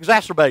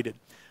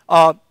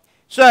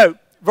 So,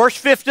 verse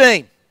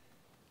 15,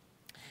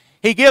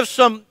 he gives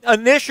some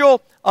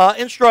initial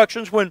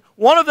instructions. When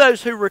one of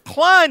those who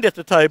reclined at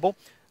the table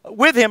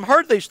with him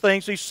heard these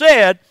things, he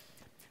said,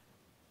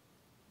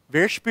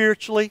 very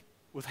spiritually,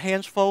 with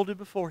hands folded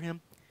before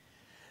him,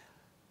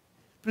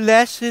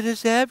 "Blessed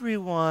is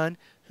everyone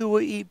who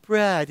will eat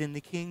bread in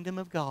the kingdom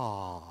of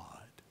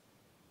God."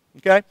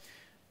 Okay?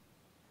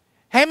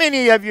 How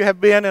many of you have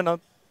been in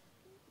a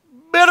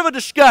bit of a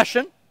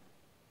discussion,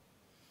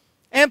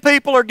 and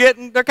people are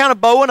they're kind of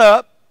bowing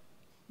up.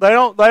 They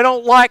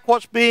don't like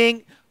what's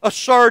being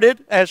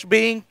asserted as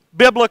being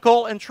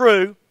biblical and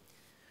true.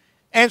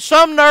 And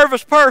some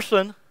nervous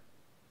person,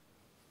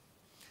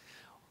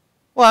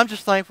 well, I'm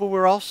just thankful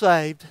we're all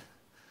saved.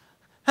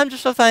 I'm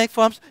just so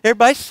thankful.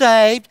 Everybody's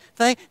saved.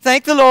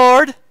 Thank the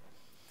Lord.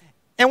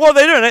 And what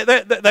are they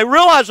doing? They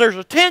realize there's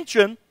a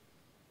tension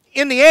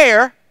in the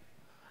air,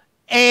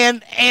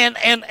 and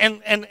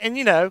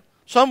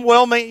some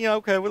well-meaning,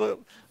 okay, well,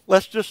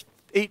 let's just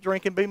eat,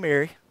 drink, and be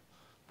merry.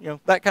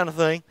 That kind of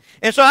thing.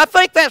 And so I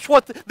think that's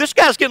what this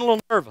guy's getting a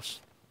little nervous.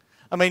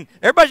 I mean,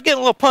 everybody's getting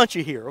a little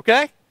punchy here,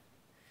 okay?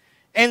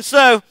 And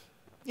so,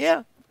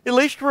 yeah, at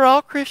least we're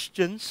all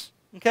Christians,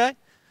 okay?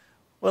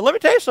 Well, let me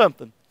tell you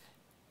something.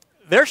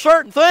 There are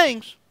certain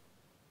things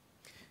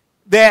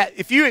that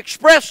if you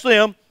express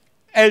them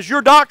as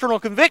your doctrinal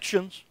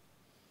convictions,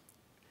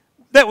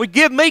 that would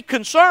give me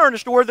concern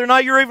as to whether or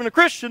not you're even a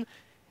Christian.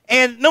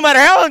 And no matter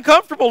how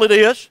uncomfortable it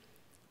is,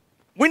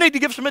 we need to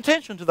give some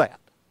attention to that,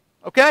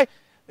 okay?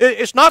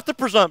 It's not the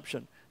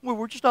presumption. Well,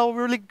 we're just all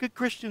really good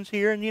Christians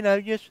here, and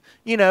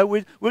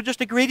we'll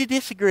just agree to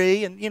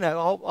disagree, and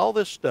all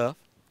this stuff.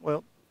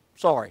 Well,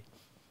 sorry,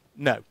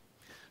 no.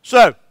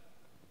 So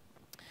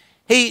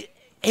he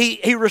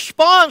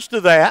responds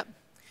to that,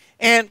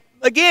 and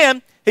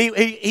again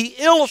he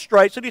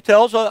illustrates it. He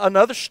tells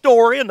another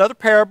story, another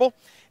parable,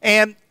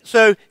 and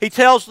so he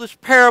tells this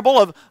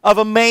parable of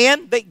a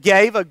man that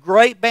gave a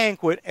great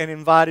banquet and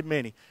invited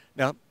many.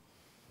 Now,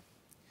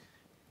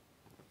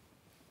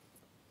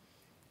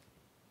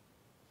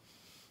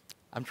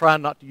 I'm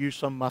trying not to use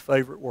some of my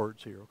favorite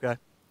words here, okay?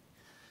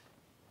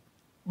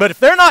 But if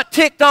they're not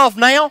ticked off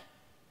now,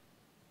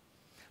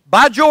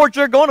 by George,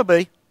 they're going to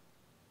be.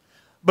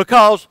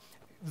 Because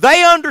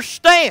they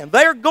understand,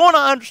 they're going to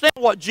understand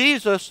what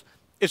Jesus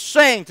is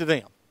saying to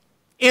them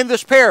in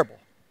this parable.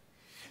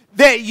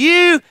 That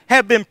you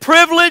have been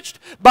privileged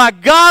by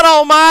God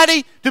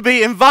Almighty to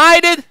be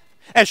invited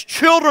as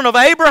children of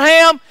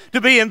Abraham,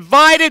 to be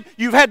invited.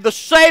 You've had the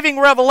saving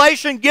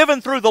revelation given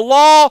through the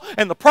law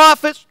and the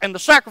prophets and the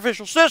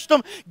sacrificial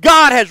system.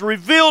 God has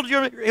revealed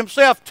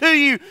Himself to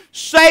you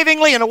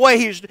savingly in a way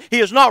He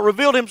has not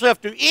revealed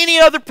Himself to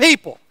any other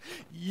people.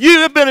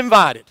 You have been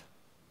invited.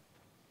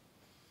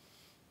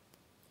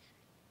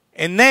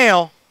 And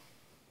now,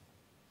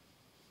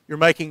 you're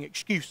making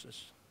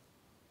excuses.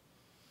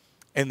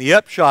 And the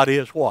upshot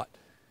is what?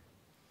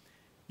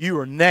 You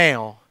are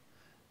now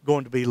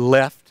going to be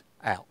left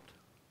out.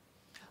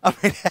 I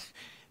mean,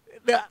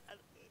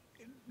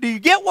 do you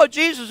get what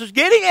Jesus is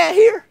getting at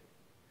here?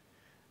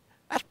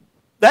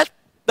 That's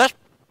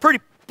pretty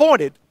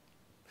pointed.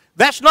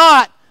 That's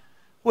not,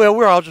 well,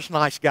 we're all just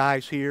nice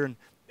guys here,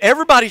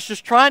 everybody's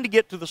just trying to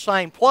get to the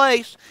same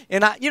place.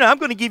 And I'm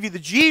going to give you the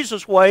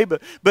Jesus way,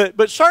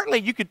 but certainly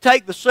you could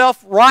take the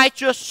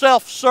self-righteous,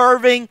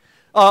 self-serving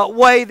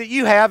way that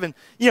you have, and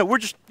we're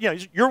just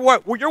your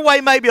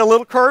way may be a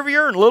little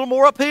curvier and a little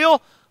more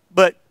uphill,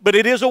 but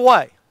it is a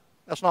way.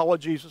 That's not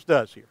what Jesus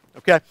does here.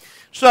 Okay,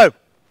 so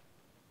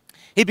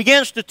he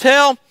begins to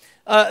tell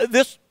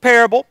this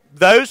parable.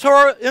 Those who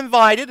are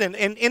invited, and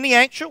in the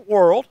ancient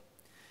world,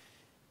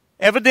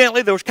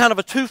 evidently there was kind of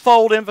a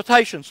twofold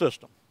invitation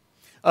system.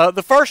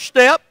 The first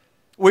step,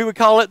 we would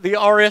call it the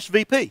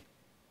RSVP.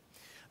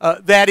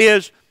 That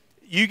is,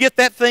 you get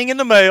that thing in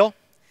the mail,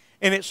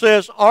 and it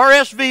says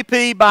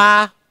RSVP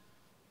by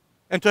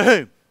and to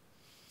whom.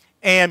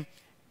 And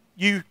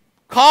you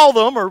call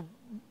them or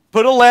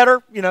put a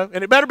letter,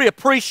 and it better be a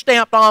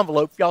pre-stamped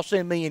envelope if y'all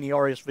send me any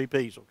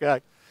RSVPs,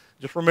 okay?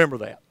 Just remember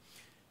that.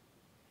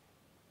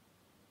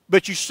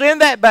 But you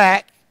send that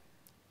back,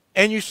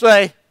 and you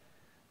say,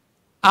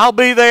 I'll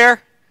be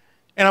there,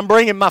 and I'm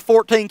bringing my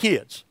 14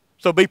 kids,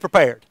 so be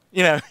prepared.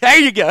 There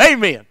you go.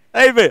 Amen.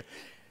 Amen.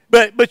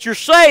 But you're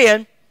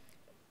saying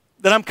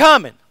that I'm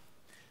coming.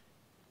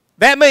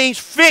 That means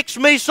fix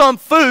me some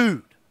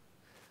food.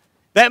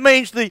 That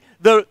means the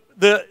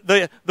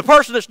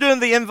person that's doing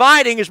the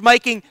inviting is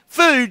making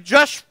food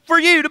just for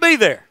you to be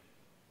there.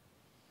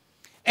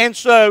 And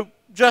so,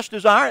 just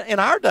as in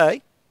our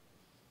day,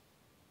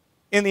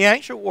 in the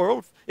ancient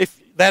world, if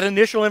that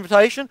initial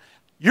invitation,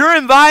 you're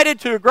invited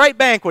to a great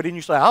banquet, and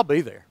you say, I'll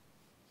be there.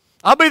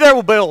 I'll be there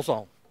with bells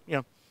on.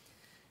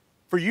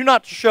 For you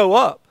not to show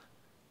up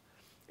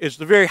is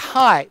the very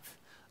height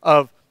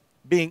of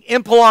being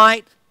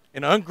impolite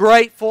and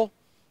ungrateful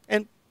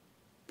and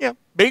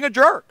being a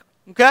jerk.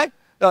 Okay?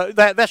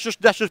 That's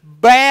just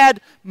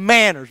bad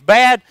manners,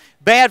 bad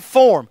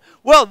form.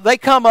 Well, they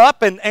come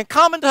up, and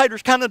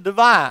commentators kind of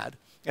divide.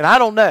 And I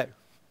don't know.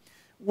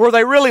 Were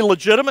they really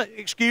legitimate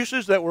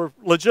excuses that were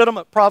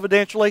legitimate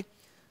providentially?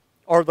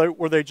 Or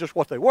were they just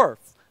what they were?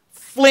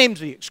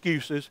 Flimsy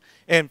excuses,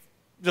 and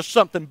just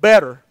something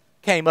better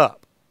came up.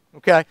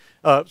 Okay?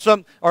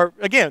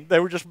 Again, they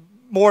were just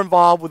more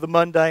involved with the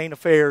mundane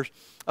affairs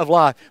of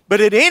life.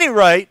 But at any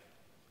rate,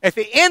 at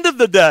the end of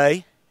the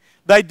day,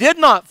 they did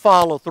not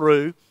follow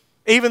through,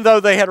 even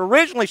though they had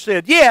originally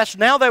said yes.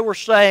 Now they were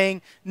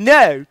saying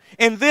no.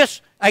 And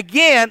this,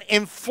 again,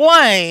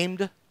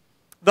 inflamed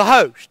the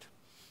host.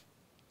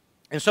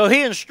 And so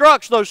he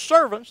instructs those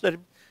servants that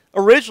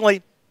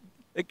originally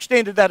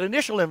extended that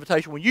initial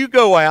invitation, when you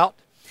go out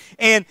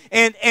and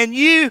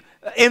you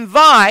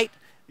invite,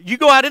 you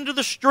go out into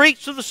the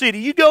streets of the city,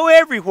 you go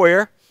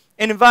everywhere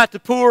and invite the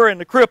poor and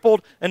the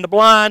crippled and the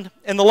blind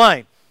and the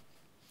lame.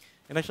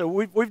 And they said,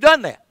 we've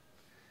done that.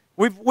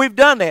 We've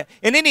done that.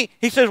 And then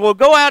he says, well,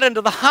 go out into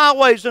the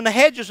highways and the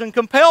hedges and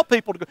compel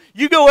people to go.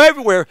 You go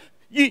everywhere.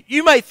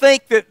 You may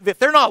think that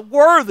they're not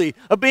worthy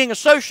of being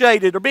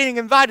associated or being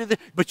invited,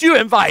 but you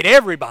invite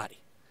everybody.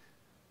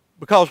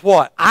 Because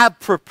what? I've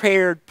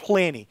prepared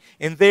plenty,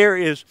 and there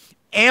is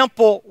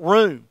ample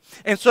room.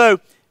 And so,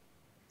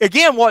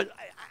 again, what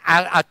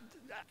I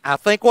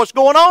think what's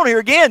going on here,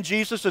 again,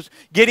 Jesus is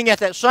getting at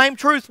that same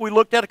truth we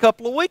looked at a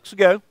couple of weeks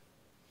ago.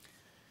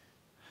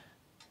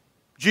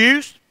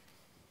 Jews,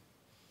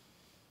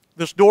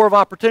 this door of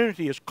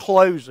opportunity is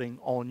closing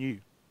on you.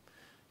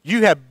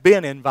 You have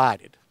been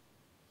invited.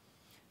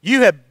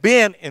 You have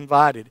been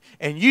invited,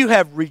 and you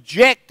have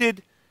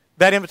rejected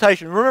that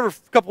invitation. Remember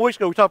a couple of weeks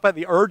ago we talked about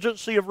the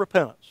urgency of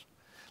repentance.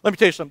 Let me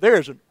tell you something. There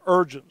is an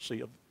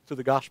urgency to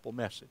the gospel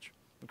message.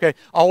 Okay?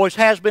 Always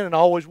has been and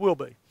always will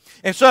be.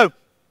 And so,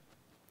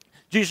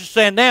 Jesus is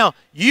saying now,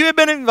 you have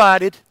been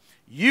invited.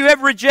 You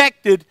have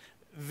rejected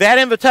that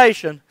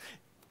invitation.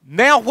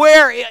 Now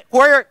where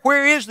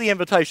is the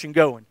invitation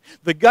going?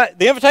 The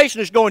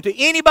invitation is going to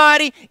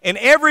anybody and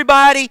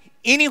everybody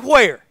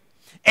anywhere.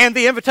 And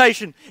the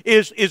invitation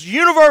is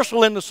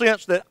universal in the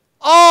sense that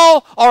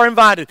all are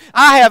invited.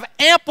 I have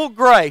ample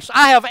grace.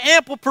 I have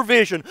ample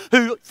provision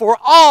for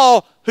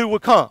all who will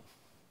come.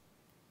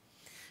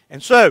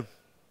 And so,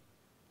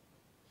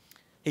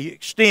 he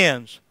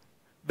extends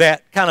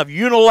that kind of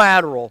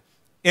unilateral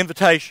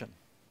invitation.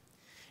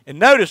 And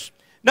notice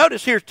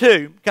here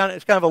too,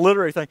 it's kind of a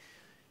literary thing.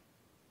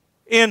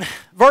 In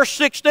verse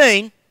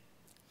 16,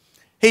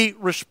 he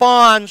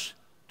responds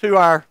to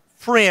our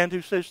friend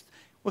who says,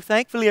 well,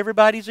 thankfully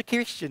everybody's a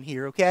Christian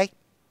here, okay?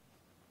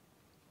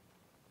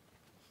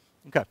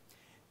 Okay.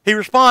 He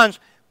responds,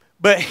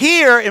 but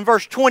here in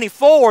verse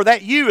 24,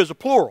 that you is a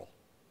plural.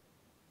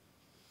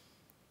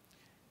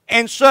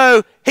 And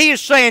so he is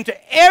saying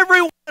to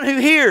everyone who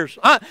hears,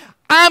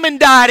 I'm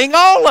indicting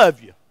all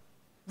of you.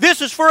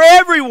 This is for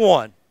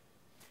everyone.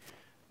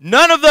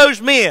 None of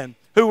those men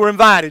who were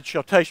invited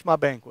shall taste my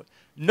banquet.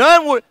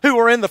 None who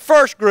were in the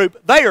first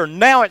group, they are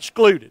now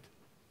excluded.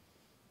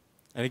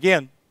 And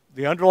again,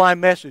 the underlying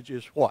message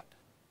is what?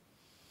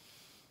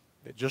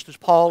 That just as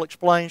Paul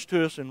explains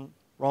to us in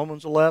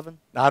Romans 11,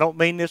 now I don't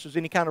mean this as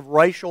any kind of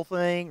racial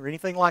thing or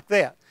anything like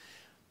that.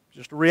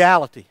 Just a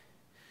reality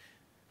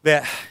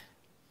that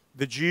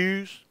the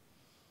Jews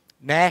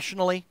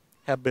nationally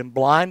have been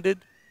blinded.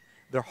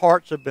 Their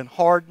hearts have been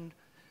hardened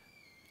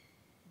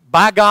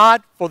by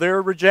God for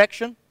their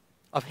rejection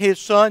of His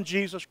Son,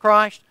 Jesus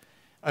Christ,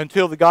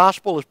 until the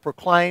gospel is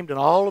proclaimed in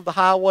all of the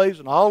highways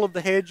and all of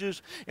the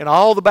hedges and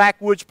all the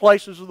backwoods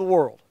places of the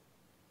world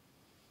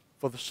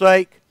for the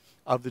sake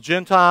of the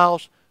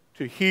Gentiles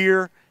to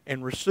hear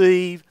and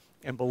receive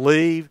and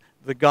believe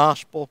the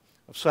gospel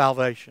of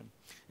salvation.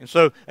 And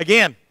so,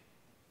 again,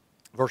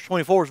 verse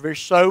 24 is a very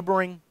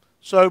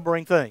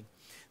sobering thing.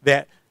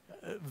 That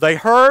they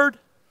heard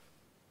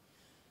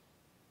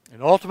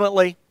and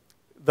ultimately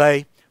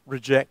they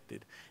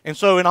rejected. And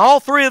so in all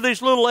three of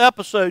these little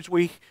episodes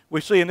we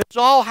see, and this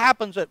all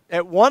happens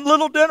at one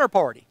little dinner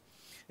party.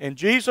 And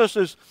Jesus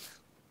is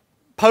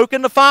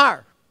poking the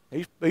fire.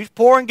 He's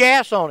pouring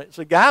gas on it. He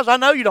said, guys, I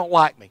know you don't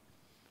like me.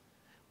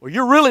 Well,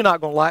 you're really not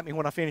going to like me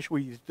when I finish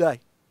with you today.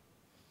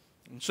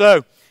 And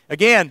so,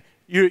 again,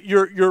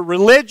 you're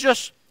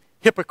religious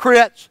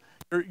hypocrites.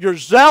 You're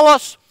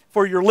zealous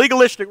for your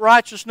legalistic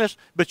righteousness,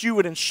 but you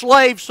would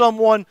enslave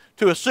someone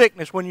to a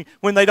sickness when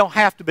they don't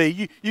have to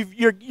be.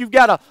 You've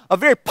got a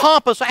very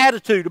pompous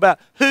attitude about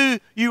who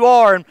you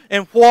are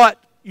and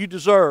what you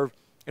deserve.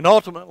 And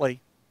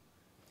ultimately,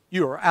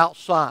 you are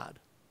outside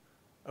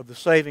of the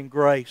saving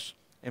grace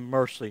and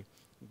mercy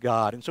of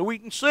God. And so we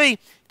can see,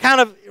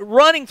 kind of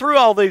running through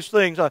all these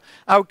things,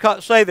 I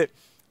would say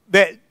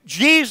that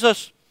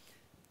Jesus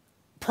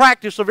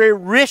practiced a very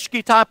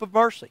risky type of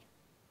mercy.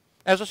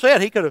 As I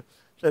said, he could have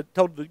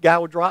told the guy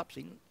with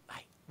dropsy,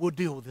 hey, we'll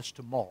deal with this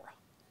tomorrow.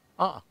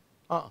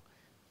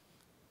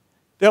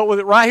 Dealt with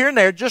it right here and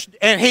there,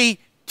 and he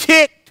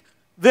ticked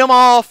them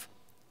off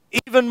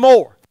even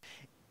more.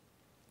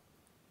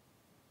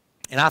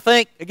 And I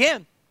think,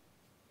 again,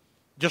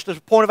 just as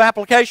a point of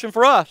application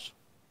for us,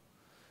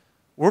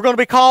 we're going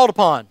to be called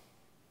upon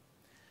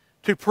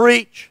to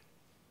preach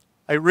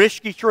a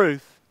risky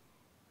truth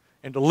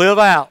and to live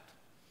out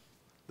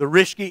the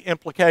risky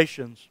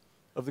implications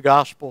of the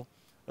gospel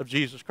of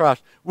Jesus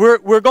Christ.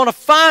 We're going to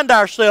find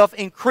ourselves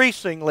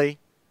increasingly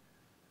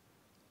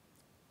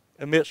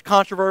amidst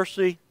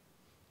controversy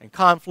and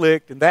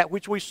conflict, and that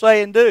which we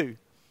say and do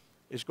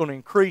is going to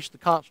increase the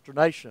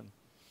consternation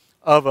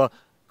of a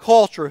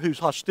culture whose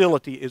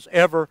hostility is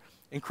ever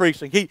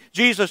increasing.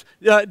 Jesus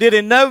did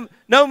in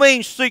no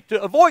means seek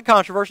to avoid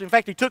controversy. In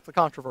fact, He took the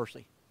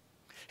controversy.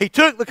 He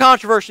took the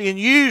controversy and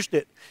used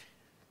it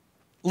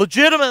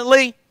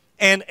legitimately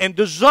and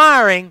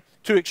desiring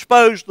to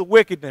expose the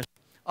wickedness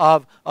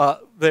of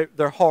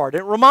their heart.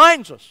 It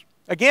reminds us,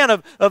 again,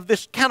 of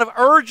this kind of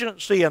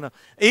urgency and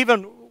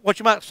even what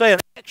you might say an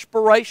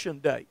expiration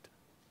date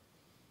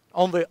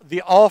on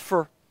the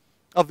offer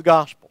of the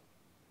gospel.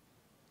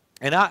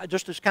 And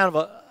just as kind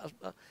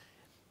of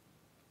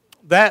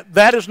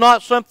that is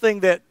not something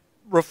that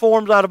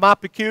reforms out of my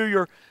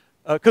peculiar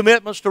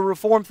commitments to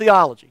Reformed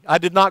theology. I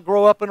did not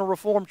grow up in a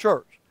Reformed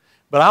church.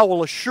 But I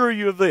will assure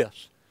you of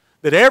this,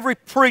 that every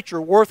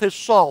preacher worth his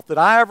salt that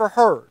I ever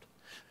heard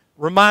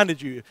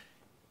reminded you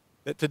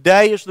that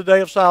today is the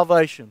day of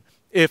salvation.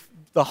 If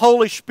the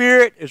Holy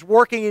Spirit is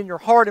working in your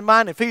heart and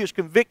mind, if He is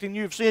convicting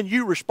you of sin,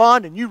 you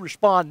respond, and you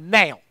respond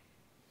now.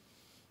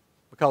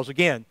 Because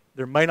again,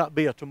 there may not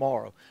be a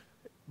tomorrow.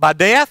 By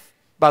death,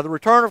 by the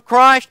return of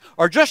Christ,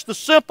 or just the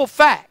simple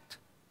fact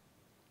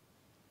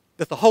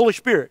that the Holy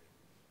Spirit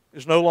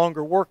is no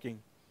longer working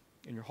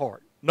in your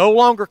heart, no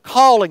longer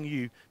calling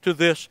you to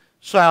this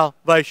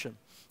salvation.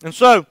 And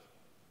so,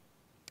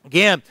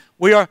 again,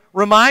 we are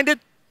reminded.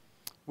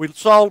 We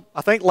saw,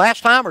 I think,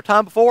 last time or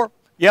time before,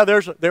 yeah,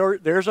 there's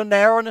a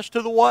narrowness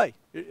to the way.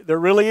 There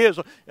really is.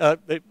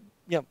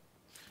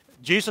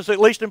 Jesus at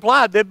least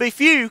implied there'd be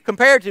few,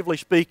 comparatively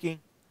speaking.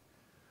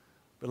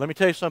 But let me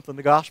tell you something,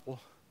 the gospel,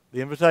 the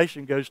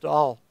invitation goes to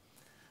all.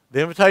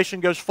 The invitation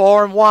goes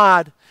far and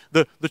wide.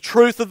 The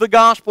truth of the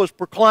gospel is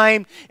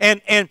proclaimed.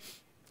 And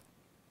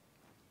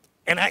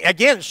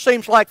again, it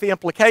seems like the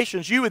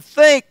implications, you would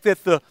think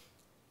that the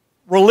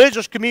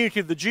religious community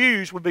of the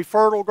Jews would be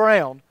fertile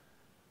ground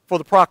for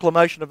the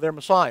proclamation of their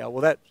Messiah.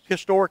 Well, that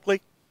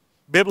historically,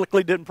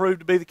 biblically didn't prove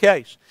to be the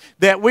case.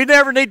 That we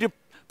never need to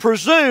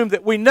presume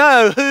that we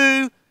know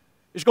who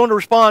is going to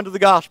respond to the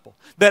gospel.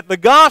 That the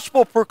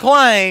gospel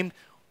proclaimed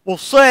will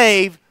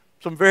save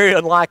some very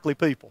unlikely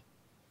people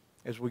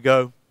as we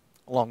go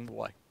along the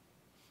way.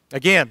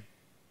 Again,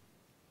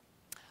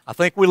 I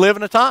think we live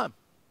in a time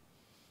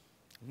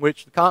in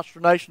which the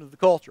consternation of the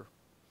culture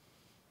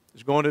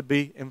is going to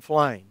be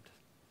inflamed.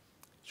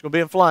 It's going to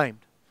be inflamed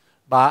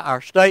by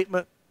our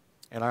statement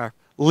and our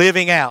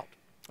living out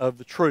of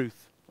the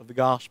truth of the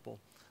gospel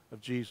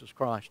of Jesus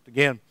Christ.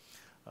 Again,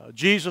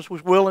 Jesus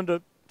was willing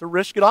to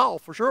risk it all,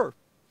 for sure.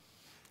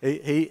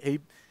 He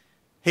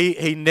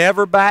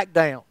never backed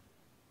down.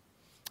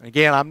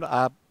 Again,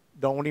 I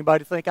don't want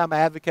anybody to think I'm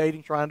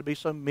advocating trying to be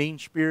some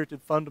mean-spirited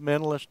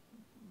fundamentalist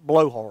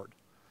blowhard.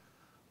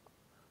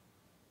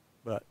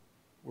 But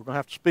we're going to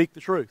have to speak the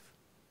truth.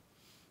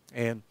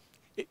 And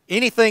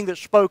anything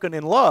that's spoken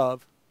in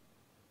love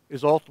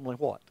is ultimately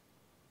what?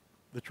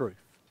 The truth.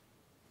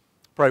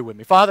 Pray with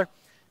me. Father,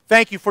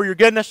 thank you for your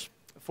goodness,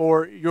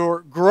 for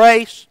your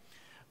grace,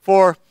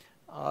 for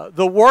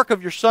the work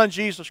of your Son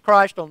Jesus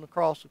Christ on the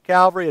cross of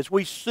Calvary, as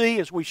we see,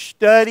 as we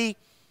study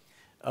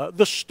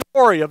the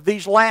story of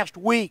these last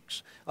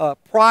weeks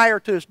prior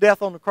to His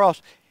death on the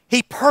cross,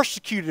 He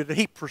persecuted and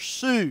He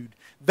pursued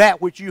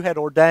that which you had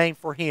ordained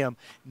for Him,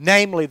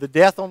 namely the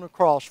death on the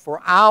cross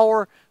for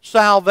our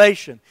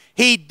salvation.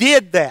 He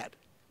did that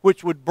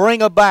which would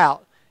bring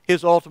about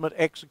His ultimate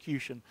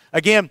execution.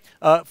 Again,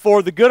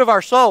 for the good of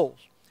our souls,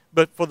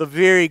 but for the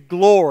very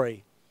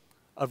glory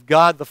of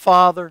God the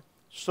Father,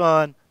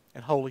 Son,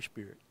 and Holy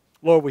Spirit.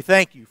 Lord, we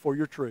thank You for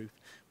Your truth.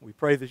 We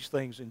pray these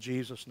things in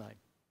Jesus' name.